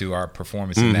leading up to our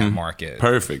performance in that market.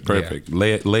 Perfect. Yeah.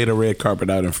 Lay the red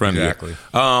carpet out in front of you. Exactly.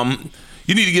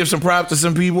 You need to give some props to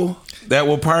some people that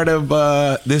were part of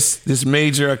this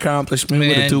major accomplishment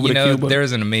with A Tuba to Cuba.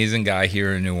 There's an amazing guy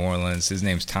here in New Orleans. His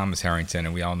name's Thomas Harrington,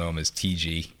 and we all know him as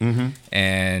TG.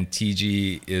 And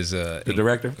TG is the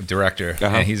director,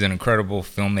 and he's an incredible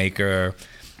filmmaker.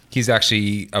 He's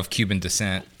actually of Cuban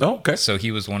descent. Oh, okay. So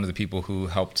he was one of the people who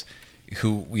helped.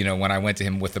 When I went to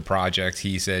him with the project,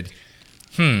 he said,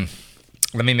 "Let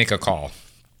me make a call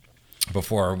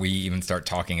before we even start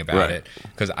talking about it,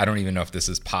 because I don't even know if this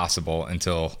is possible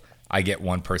until I get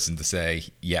one person to say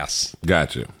yes."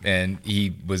 Gotcha. And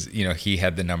he was, he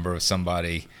had the number of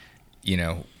somebody,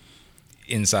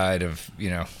 inside of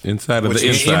the inside,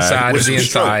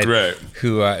 right?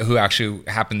 Who actually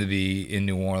happened to be in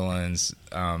New Orleans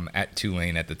at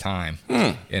Tulane at the time,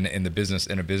 in a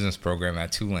business program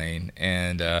at Tulane,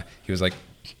 and he was like,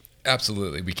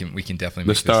 absolutely, we can definitely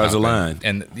make the stars this align.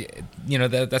 And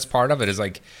that's part of it, is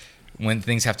like when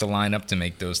things have to line up to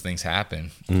make those things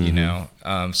happen.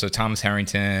 So Thomas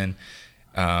Harrington,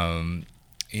 Nom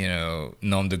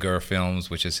de Guerre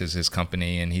Films, which is his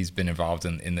company, and he's been involved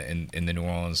in the New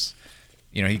Orleans.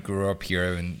 He grew up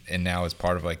here and now is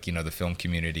part of the film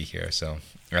community here. So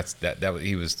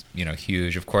he was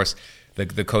huge. Of course,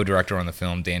 the co-director on the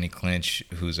film, Danny Clinch,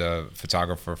 who's a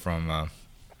photographer from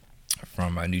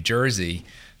New Jersey,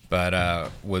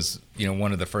 but was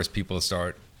one of the first people to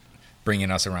start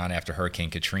bringing us around after Hurricane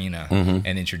Katrina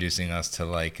and introducing us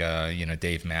to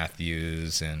Dave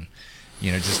Matthews and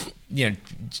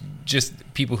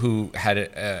just people who had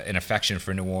an affection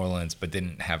for New Orleans but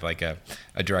didn't have a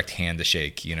direct hand to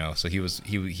shake. So he's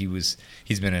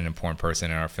been an important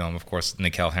person in our film. Of course,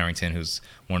 Nikhil Harrington, who's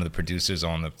one of the producers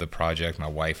on the project, my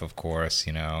wife, of course.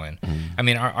 And I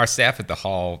mean, our staff at the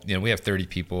Hall, we have 30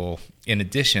 people in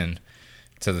addition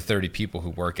to the 30 people who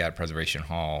work at Preservation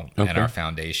Hall and our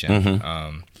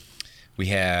foundation. We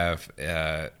have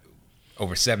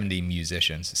over 70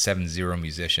 musicians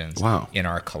in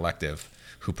our collective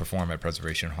who perform at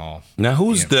Preservation Hall. Now,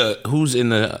 who's in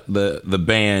the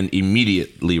band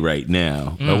immediately right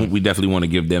now? We definitely want to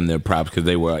give them their props because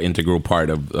they were an integral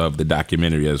part of the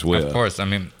documentary as well. Of course. I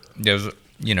mean, there's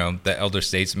the elder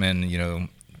statesmen,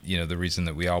 the reason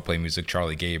that we all play music,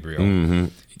 Charlie Gabriel,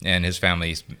 and his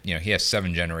family. He has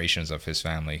 7 generations of his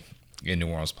family in New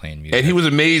Orleans playing music. And he was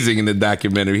amazing in the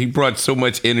documentary. He brought so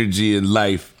much energy and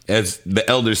life as the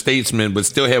elder statesman, but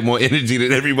still had more energy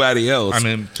than everybody else. I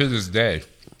mean, to this day,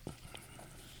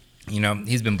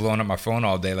 he's been blowing up my phone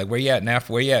all day. Like, where you at, Neff?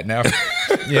 Where you at, Neff?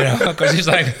 Because he's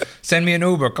like, send me an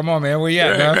Uber. Come on, man. Where you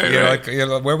at,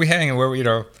 Neff? Where we hanging?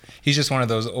 He's just one of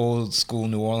those old school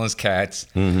New Orleans cats.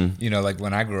 Like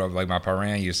when I grew up, like my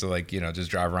parent used to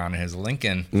just drive around in his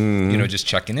Lincoln, just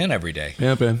checking in every day.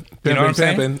 Pimpin'. You know what I'm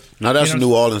saying? Now that's a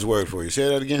New Orleans word for you. Say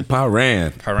that again.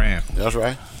 Parent. That's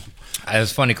right.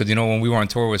 It's funny because when we were on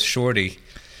tour with Shorty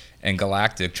and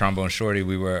Galactic, Trombone Shorty,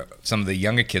 some of the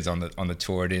younger kids on the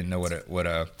tour didn't know what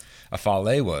a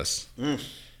fale was.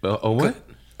 A what?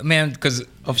 Man, because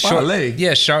a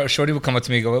fale? Shorty would come up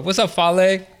to me and go, "What's up,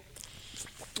 fale?"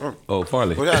 Oh,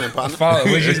 Farley. What happened, partner?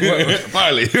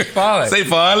 Farley. Say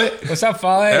Farley. What's up,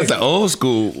 Farley? That's an old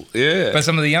school, yeah. But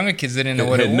some of the younger kids didn't know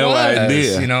what it was. No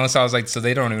idea. So I was like, so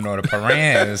they don't even know what a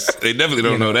parent is. They definitely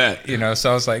don't know that.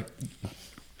 So I was like.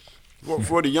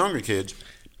 For the younger kids,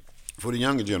 for the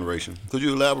younger generation, could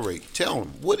you elaborate? Tell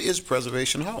them, what is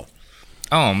Preservation Hall?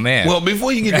 Oh, man. Well,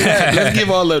 before you get to that, let's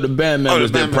give all of the band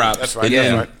members their props. That's right.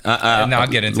 Yeah. I'll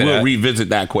get into that. We'll revisit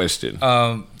that question.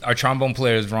 Our trombone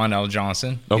player is Ron L.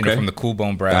 Johnson, from the Cool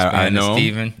Bone Brass Band. I know.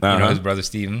 Steven, his brother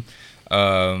Steven.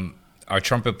 Our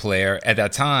trumpet player at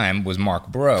that time was Mark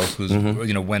Bro, who's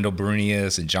Wendell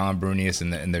Brunius and John Brunius,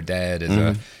 and their dad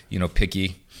is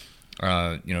Picky,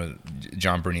 John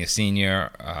Brunius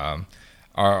Sr.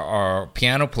 Our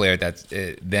piano player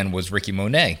then was Ricky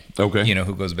Monet. Okay.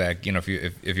 Who goes back. If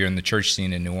you're in the church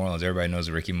scene in New Orleans, everybody knows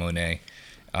Ricky Monet.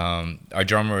 Our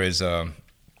drummer is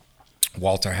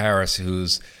Walter Harris,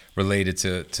 who's related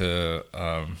to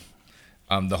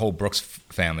the whole Brooks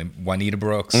family. Juanita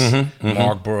Brooks,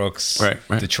 Mark Brooks, right.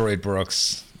 Detroit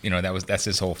Brooks. That's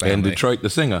his whole family. And Detroit, the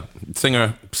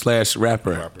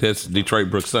singer/rapper. That's Detroit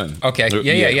Brooks' son. Okay.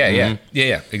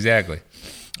 Yeah, exactly.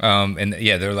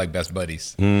 They're like best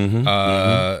buddies. And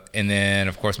then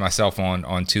of course myself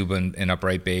on tuba and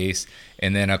upright bass,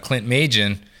 and then Clint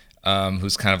Majan,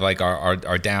 who's kind of like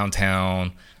our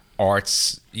downtown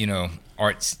arts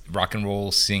rock and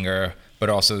roll singer, but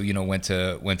also went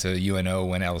to UNO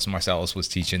when Ellis Marsalis was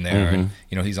teaching there, and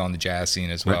he's on the jazz scene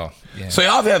as well. Yeah. So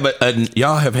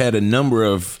y'all have had a number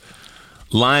of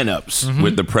lineups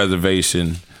with the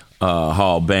Preservation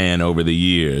Hall band over the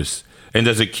years. And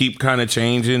does it keep kind of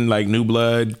changing? Like new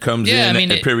blood comes in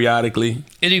periodically.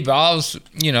 It evolves,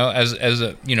 as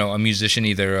a musician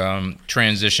either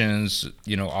transitions,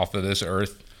 off of this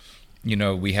earth.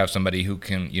 We have somebody who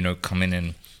can, come in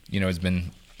and, has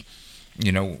been,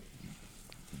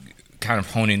 kind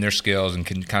of honing their skills and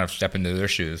can kind of step into their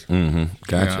shoes.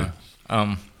 Gotcha.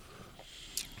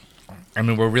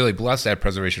 We're really blessed at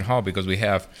Preservation Hall because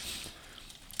we're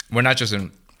not just a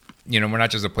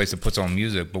place that puts on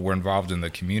music, but we're involved in the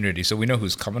community, so we know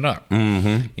who's coming up.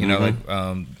 Like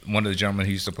one of the gentlemen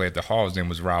who used to play at the hall, his name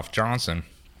was Ralph Johnson.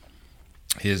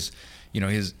 His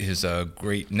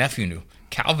great nephew,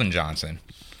 Calvin Johnson,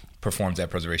 performs at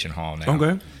Preservation Hall now.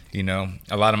 Okay.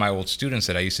 A lot of my old students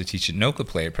that I used to teach at NOCA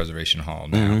play at Preservation Hall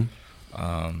now.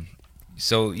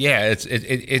 So yeah,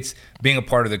 it's being a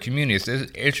part of the community.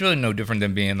 It's really no different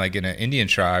than being like in an Indian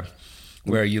tribe,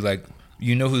 where you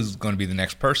know who's going to be the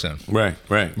next person. Right.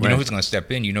 You know who's going to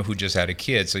step in. You know who just had a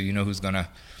kid, so you know who's going to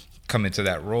come into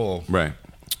that role. Right.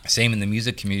 Same in the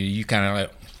music community. You kind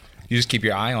of you just keep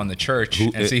your eye on the church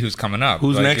and see who's coming up.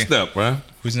 Who's next up, right?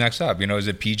 Who's next up? Is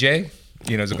it PJ?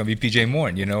 Is it going to be PJ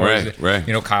Morton? Or is it,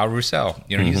 Kyle Roussel?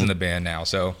 He's in the band now.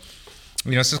 So,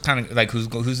 it's just kind of like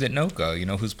who's at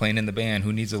NOCA? Who's playing in the band?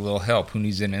 Who needs a little help? Who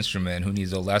needs an instrument? Who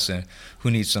needs a lesson? Who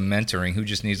needs some mentoring? Who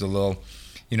just needs a little,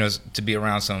 to be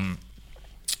around some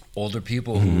older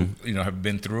people who have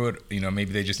been through it.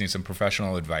 Maybe they just need some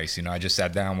professional advice. I just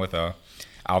sat down with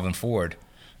Alvin Ford,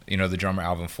 the drummer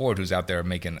Alvin Ford, who's out there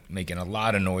making a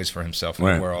lot of noise for himself in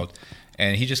the world.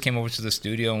 And he just came over to the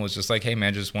studio and was just like, "Hey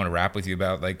man, just want to rap with you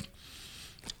about like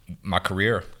my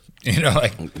career."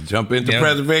 Jump into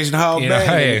Preservation Hall, man.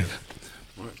 Hey.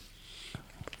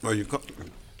 Well,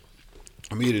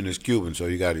 I'm eating this Cuban, so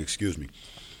you got to excuse me.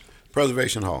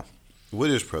 Preservation Hall. What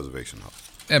is Preservation Hall?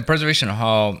 And Preservation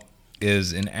Hall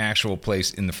is an actual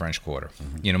place in the French Quarter.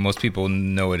 Most people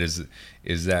know it is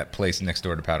that place next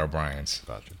door to Pat O'Brien's.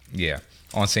 Gotcha. Yeah,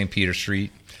 on St. Peter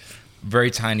Street. Very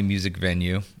tiny music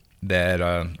venue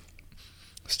that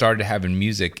started having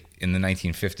music in the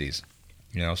 1950s.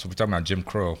 So we're talking about Jim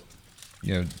Crow.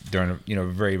 During a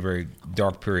very, very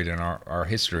dark period in our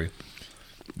history,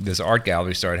 this art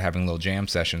gallery started having little jam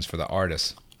sessions for the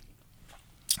artists.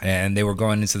 And they were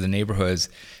going into the neighborhoods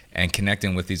and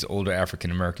connecting with these older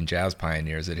African American jazz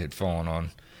pioneers that had fallen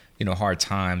on, hard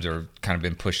times or kind of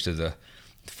been pushed to the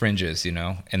fringes,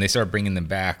 and they started bringing them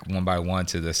back one by one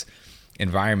to this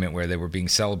environment where they were being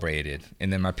celebrated.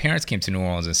 And then my parents came to New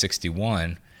Orleans in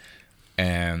 '61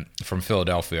 and from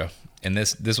Philadelphia, and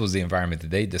this was the environment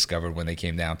that they discovered when they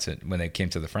came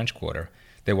to the French Quarter.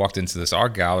 They walked into this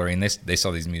art gallery and they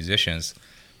saw these musicians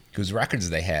whose records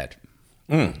they had.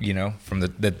 From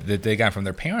that they got from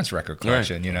their parents' record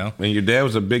collection, And your dad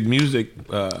was a big music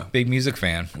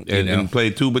fan, and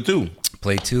played tuba too.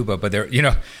 Played tuba, but there,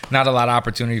 not a lot of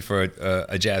opportunity for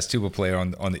a jazz tuba player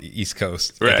on the East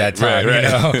Coast at that time,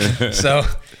 Right. So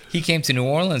he came to New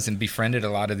Orleans and befriended a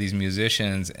lot of these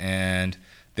musicians, and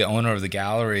the owner of the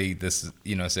gallery,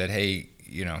 said, hey,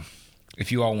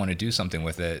 if you all want to do something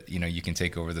with it, you can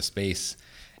take over the space.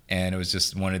 And it was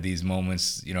just one of these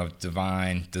moments, of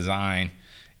divine design,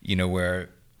 where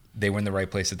they were in the right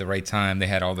place at the right time. They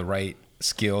had all the right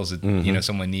skills that,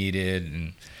 someone needed.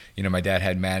 And, my dad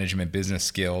had management business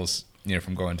skills,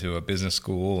 from going to a business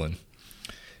school. And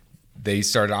they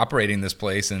started operating this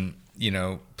place. And,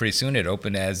 pretty soon it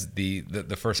opened as the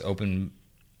first open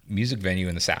music venue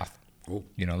in the South. Ooh.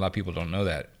 A lot of people don't know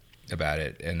that about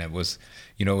it. And it was,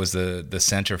 it was the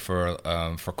center for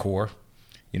core.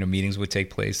 Meetings would take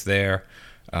place there.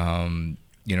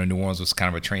 New Orleans was kind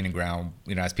of a training ground,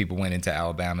 as people went into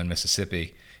Alabama and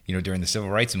Mississippi, during the civil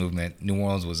rights movement. New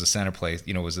Orleans was a center place,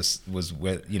 was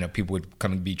where, people would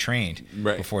come and be trained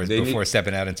before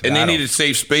stepping out into battle. And they needed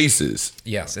safe spaces.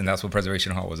 Yes, and that's what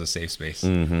Preservation Hall was, a safe space.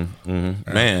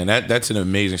 Man, that's an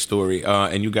amazing story.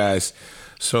 And you guys,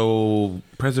 so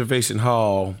Preservation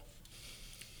Hall,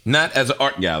 not as an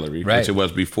art gallery, which it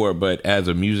was before, but as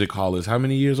a music hall, is how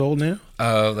many years old now?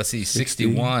 Let's see,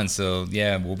 61. So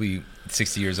yeah, we'll be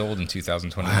 60 years old in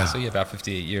 2021. Wow. So yeah, about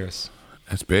 58 years.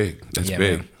 That's big. That's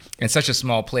big. Man. And such a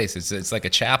small place. It's like a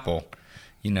chapel.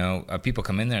 People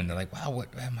come in there and they're like, wow,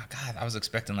 oh my God, I was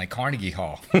expecting like Carnegie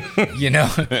Hall,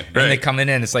 And they come in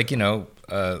and it's like,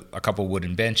 a couple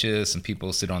wooden benches, some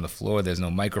people sit on the floor. There's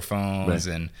no microphones,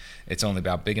 and it's only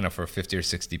about big enough for 50 or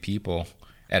 60 people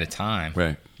at a time.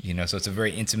 Right. So it's a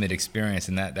very intimate experience,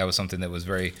 and that was something that was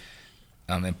very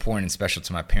important and special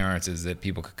to my parents, is that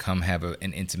people could come have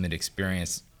an intimate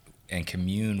experience and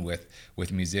commune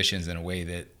with musicians in a way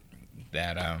that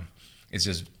is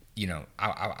just,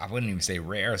 I wouldn't even say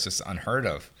rare. It's just unheard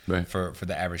of for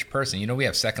the average person. We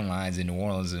have second lines in New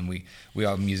Orleans, and we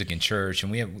all have music in church,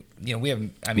 and we have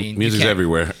music's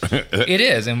everywhere. It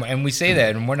is, and we say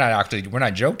that, and we're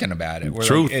not joking about it.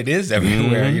 Truth. It is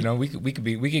everywhere.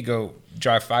 Mm-hmm. We could go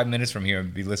drive 5 minutes from here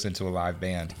and be listening to a live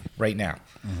band right now.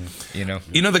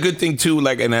 Mm-hmm. The good thing too,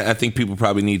 and I think people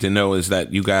probably need to know, is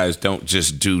that you guys don't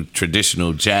just do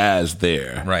traditional jazz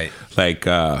there, right?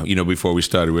 Before we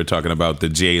started, we were talking about the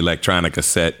J Electronica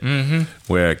set,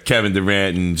 where Kevin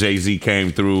Durant and Jay-Z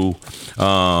came through,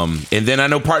 and then I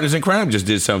know Partners in Crime just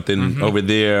did something over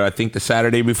there. I think the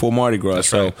Saturday before Mardi Gras. That's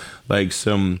so right. like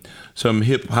some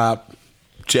hip hop,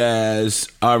 jazz,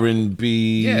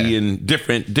 R&B, and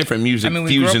different music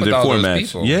fusions and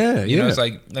formats. Yeah. It's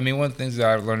like, one of the things that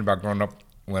I learned about growing up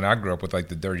when I grew up with like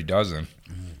the Dirty Dozen,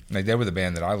 like they were the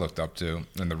band that I looked up to,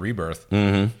 and the Rebirth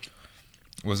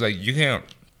was like, you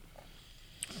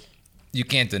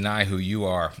can't deny who you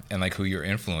are and like who your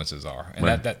influences are, and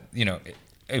that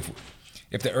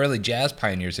if the early jazz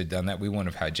pioneers had done that, we wouldn't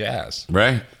have had jazz.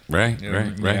 Right. Like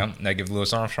if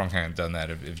Louis Armstrong hadn't done that,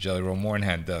 if Jelly Roll Morton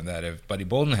hadn't done that, if Buddy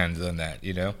Bolden hadn't done that,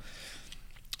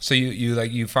 So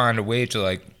you find a way to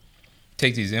like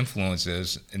take these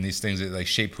influences and these things that like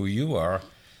shape who you are,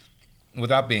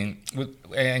 without being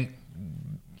and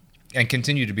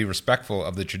continue to be respectful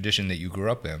of the tradition that you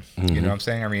grew up in. You know what I'm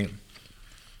saying?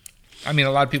 I mean,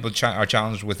 a lot of people are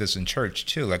challenged with this in church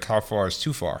too. Like, how far is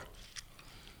too far?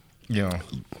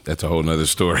 That's a whole nother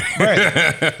story. Right.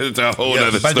 It's a whole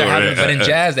nother story. But in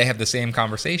jazz, they have the same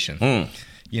conversation.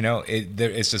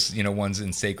 It's just, one's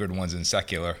in sacred, one's in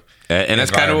secular. And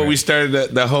that's kind of what we started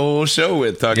the whole show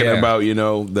with, talking about,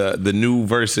 the new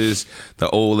versus the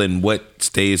old and what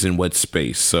stays in what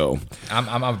space. So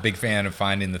I'm a big fan of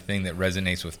finding the thing that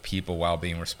resonates with people while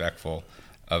being respectful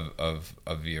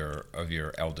of your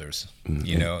elders, and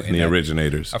the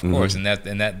originators, of course, and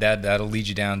that'll lead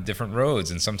you down different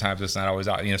roads, and sometimes it's not always,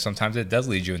 sometimes it does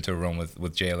lead you into a room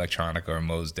with Jay Electronica or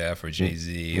Mos Def or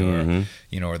Jay-Z or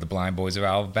or the Blind Boys of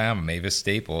Alabama, Mavis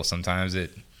Staples. Sometimes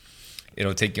it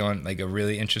it'll take you on like a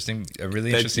really interesting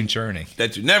journey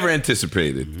that you never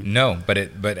anticipated. No,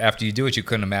 but after you do it, you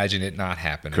couldn't imagine it not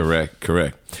happening. Correct.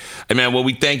 Hey man, well,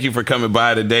 we thank you for coming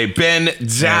by today, Ben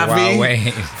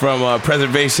Jaffe from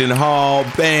Preservation Hall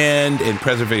Band and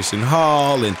Preservation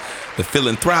Hall and the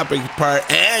philanthropic part,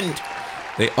 and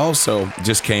they also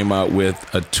just came out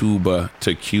with A Tuba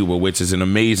To Cuba, which is an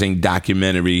amazing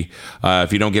documentary.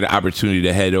 If you don't get an opportunity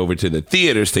to head over to the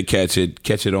theaters to catch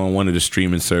it on one of the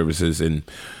streaming services, and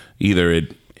either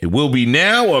it will be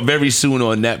now or very soon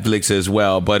on Netflix as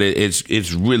well. But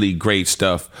it's really great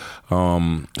stuff,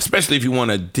 especially if you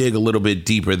want to dig a little bit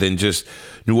deeper than just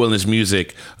New Orleans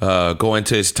music, go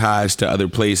into its ties to other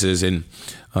places, and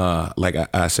like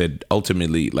I said,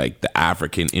 ultimately, like the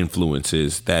African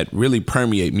influences that really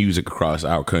permeate music across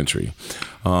our country.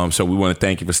 So we want to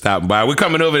thank you for stopping by. We're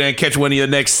coming over there and catch one of your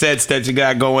next sets that you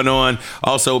got going on.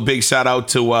 Also, big shout out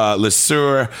to Le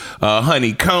Sueur,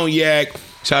 Honey Cognac.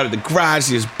 Shout out to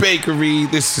Gracias Bakery.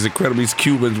 This is incredible. These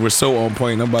Cubans were so on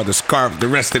point. I'm about to scarf the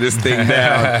rest of this thing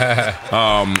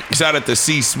down. Shout out to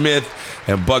C. Smith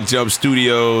and Buck Jump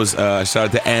Studios. Shout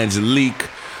out to Angelique,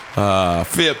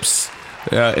 Phipps.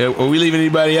 Are we leaving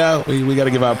anybody out? We got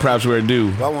to give our props where it's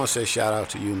due. Well, I want to say shout out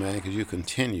to you, man, because you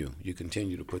continue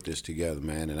to put this together,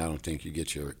 man, and I don't think you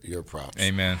get your props.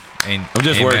 Amen. I'm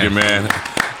just working, man.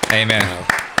 Amen.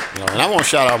 And I want to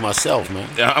shout out myself, man.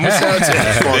 I'm gonna shout out to you. I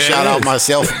just want to shout out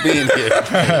myself for being here.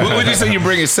 What would you say? You're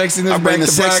bringing sexiness I bring back the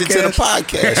to sexy podcast? to the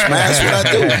podcast, man. That's what I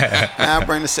do. I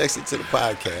bring the sexy to the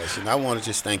podcast, and I want to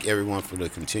just thank everyone for the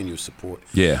continued support.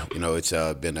 Yeah. It's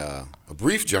been a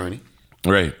brief journey.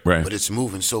 Right. But it's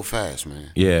moving so fast,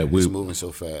 man. Yeah, it's moving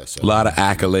so fast. So. A lot of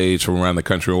accolades from around the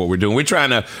country on what we're doing. We're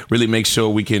trying to really make sure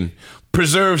we can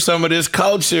preserve some of this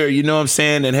culture, you know what I'm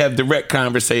saying, and have direct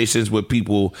conversations with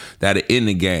people that are in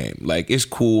the game. Like, it's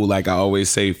cool, like I always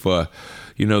say, for,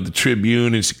 the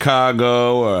Tribune in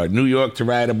Chicago or New York to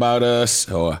write about us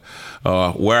or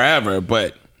wherever,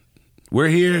 but we're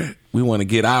here. We want to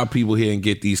get our people here and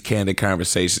get these candid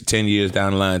conversations 10 years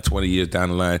down the line, 20 years down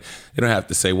the line. They don't have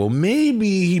to say, well,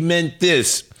 maybe he meant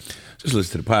this. Just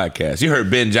listen to the podcast. You heard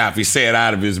Ben Jaffe say it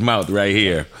out of his mouth right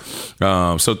here.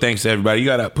 So thanks to everybody. You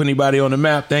got to put anybody on the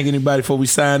map? Thank anybody before we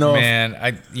sign off? Man,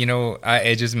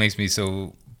 it just makes me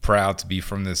so proud to be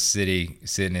from this city,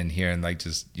 sitting in here and like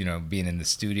just, being in the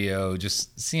studio,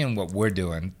 just seeing what we're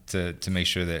doing to make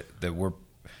sure that we're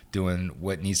doing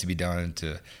what needs to be done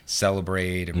to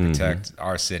celebrate and protect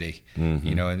our city,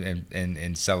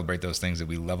 and celebrate those things that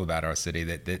we love about our city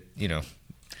that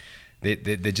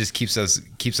just keeps us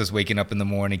waking up in the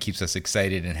morning, keeps us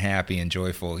excited and happy and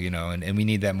joyful, and we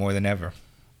need that more than ever.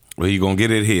 Well, you're going to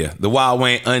get it here. The Wild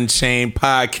Wayne Unchained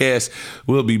podcast.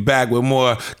 We'll be back with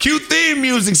more cute theme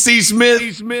music, C. Smith.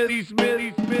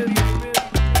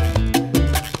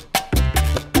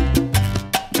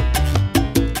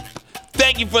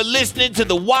 Thank you for listening to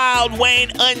the Wild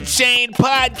Wayne Unchained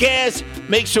podcast.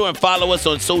 Make sure and follow us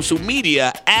on social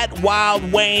media at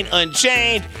Wild Wayne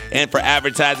Unchained. And for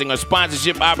advertising or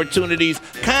sponsorship opportunities,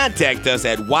 contact us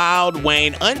at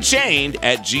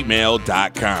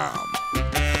wildwayneunchained@gmail.com.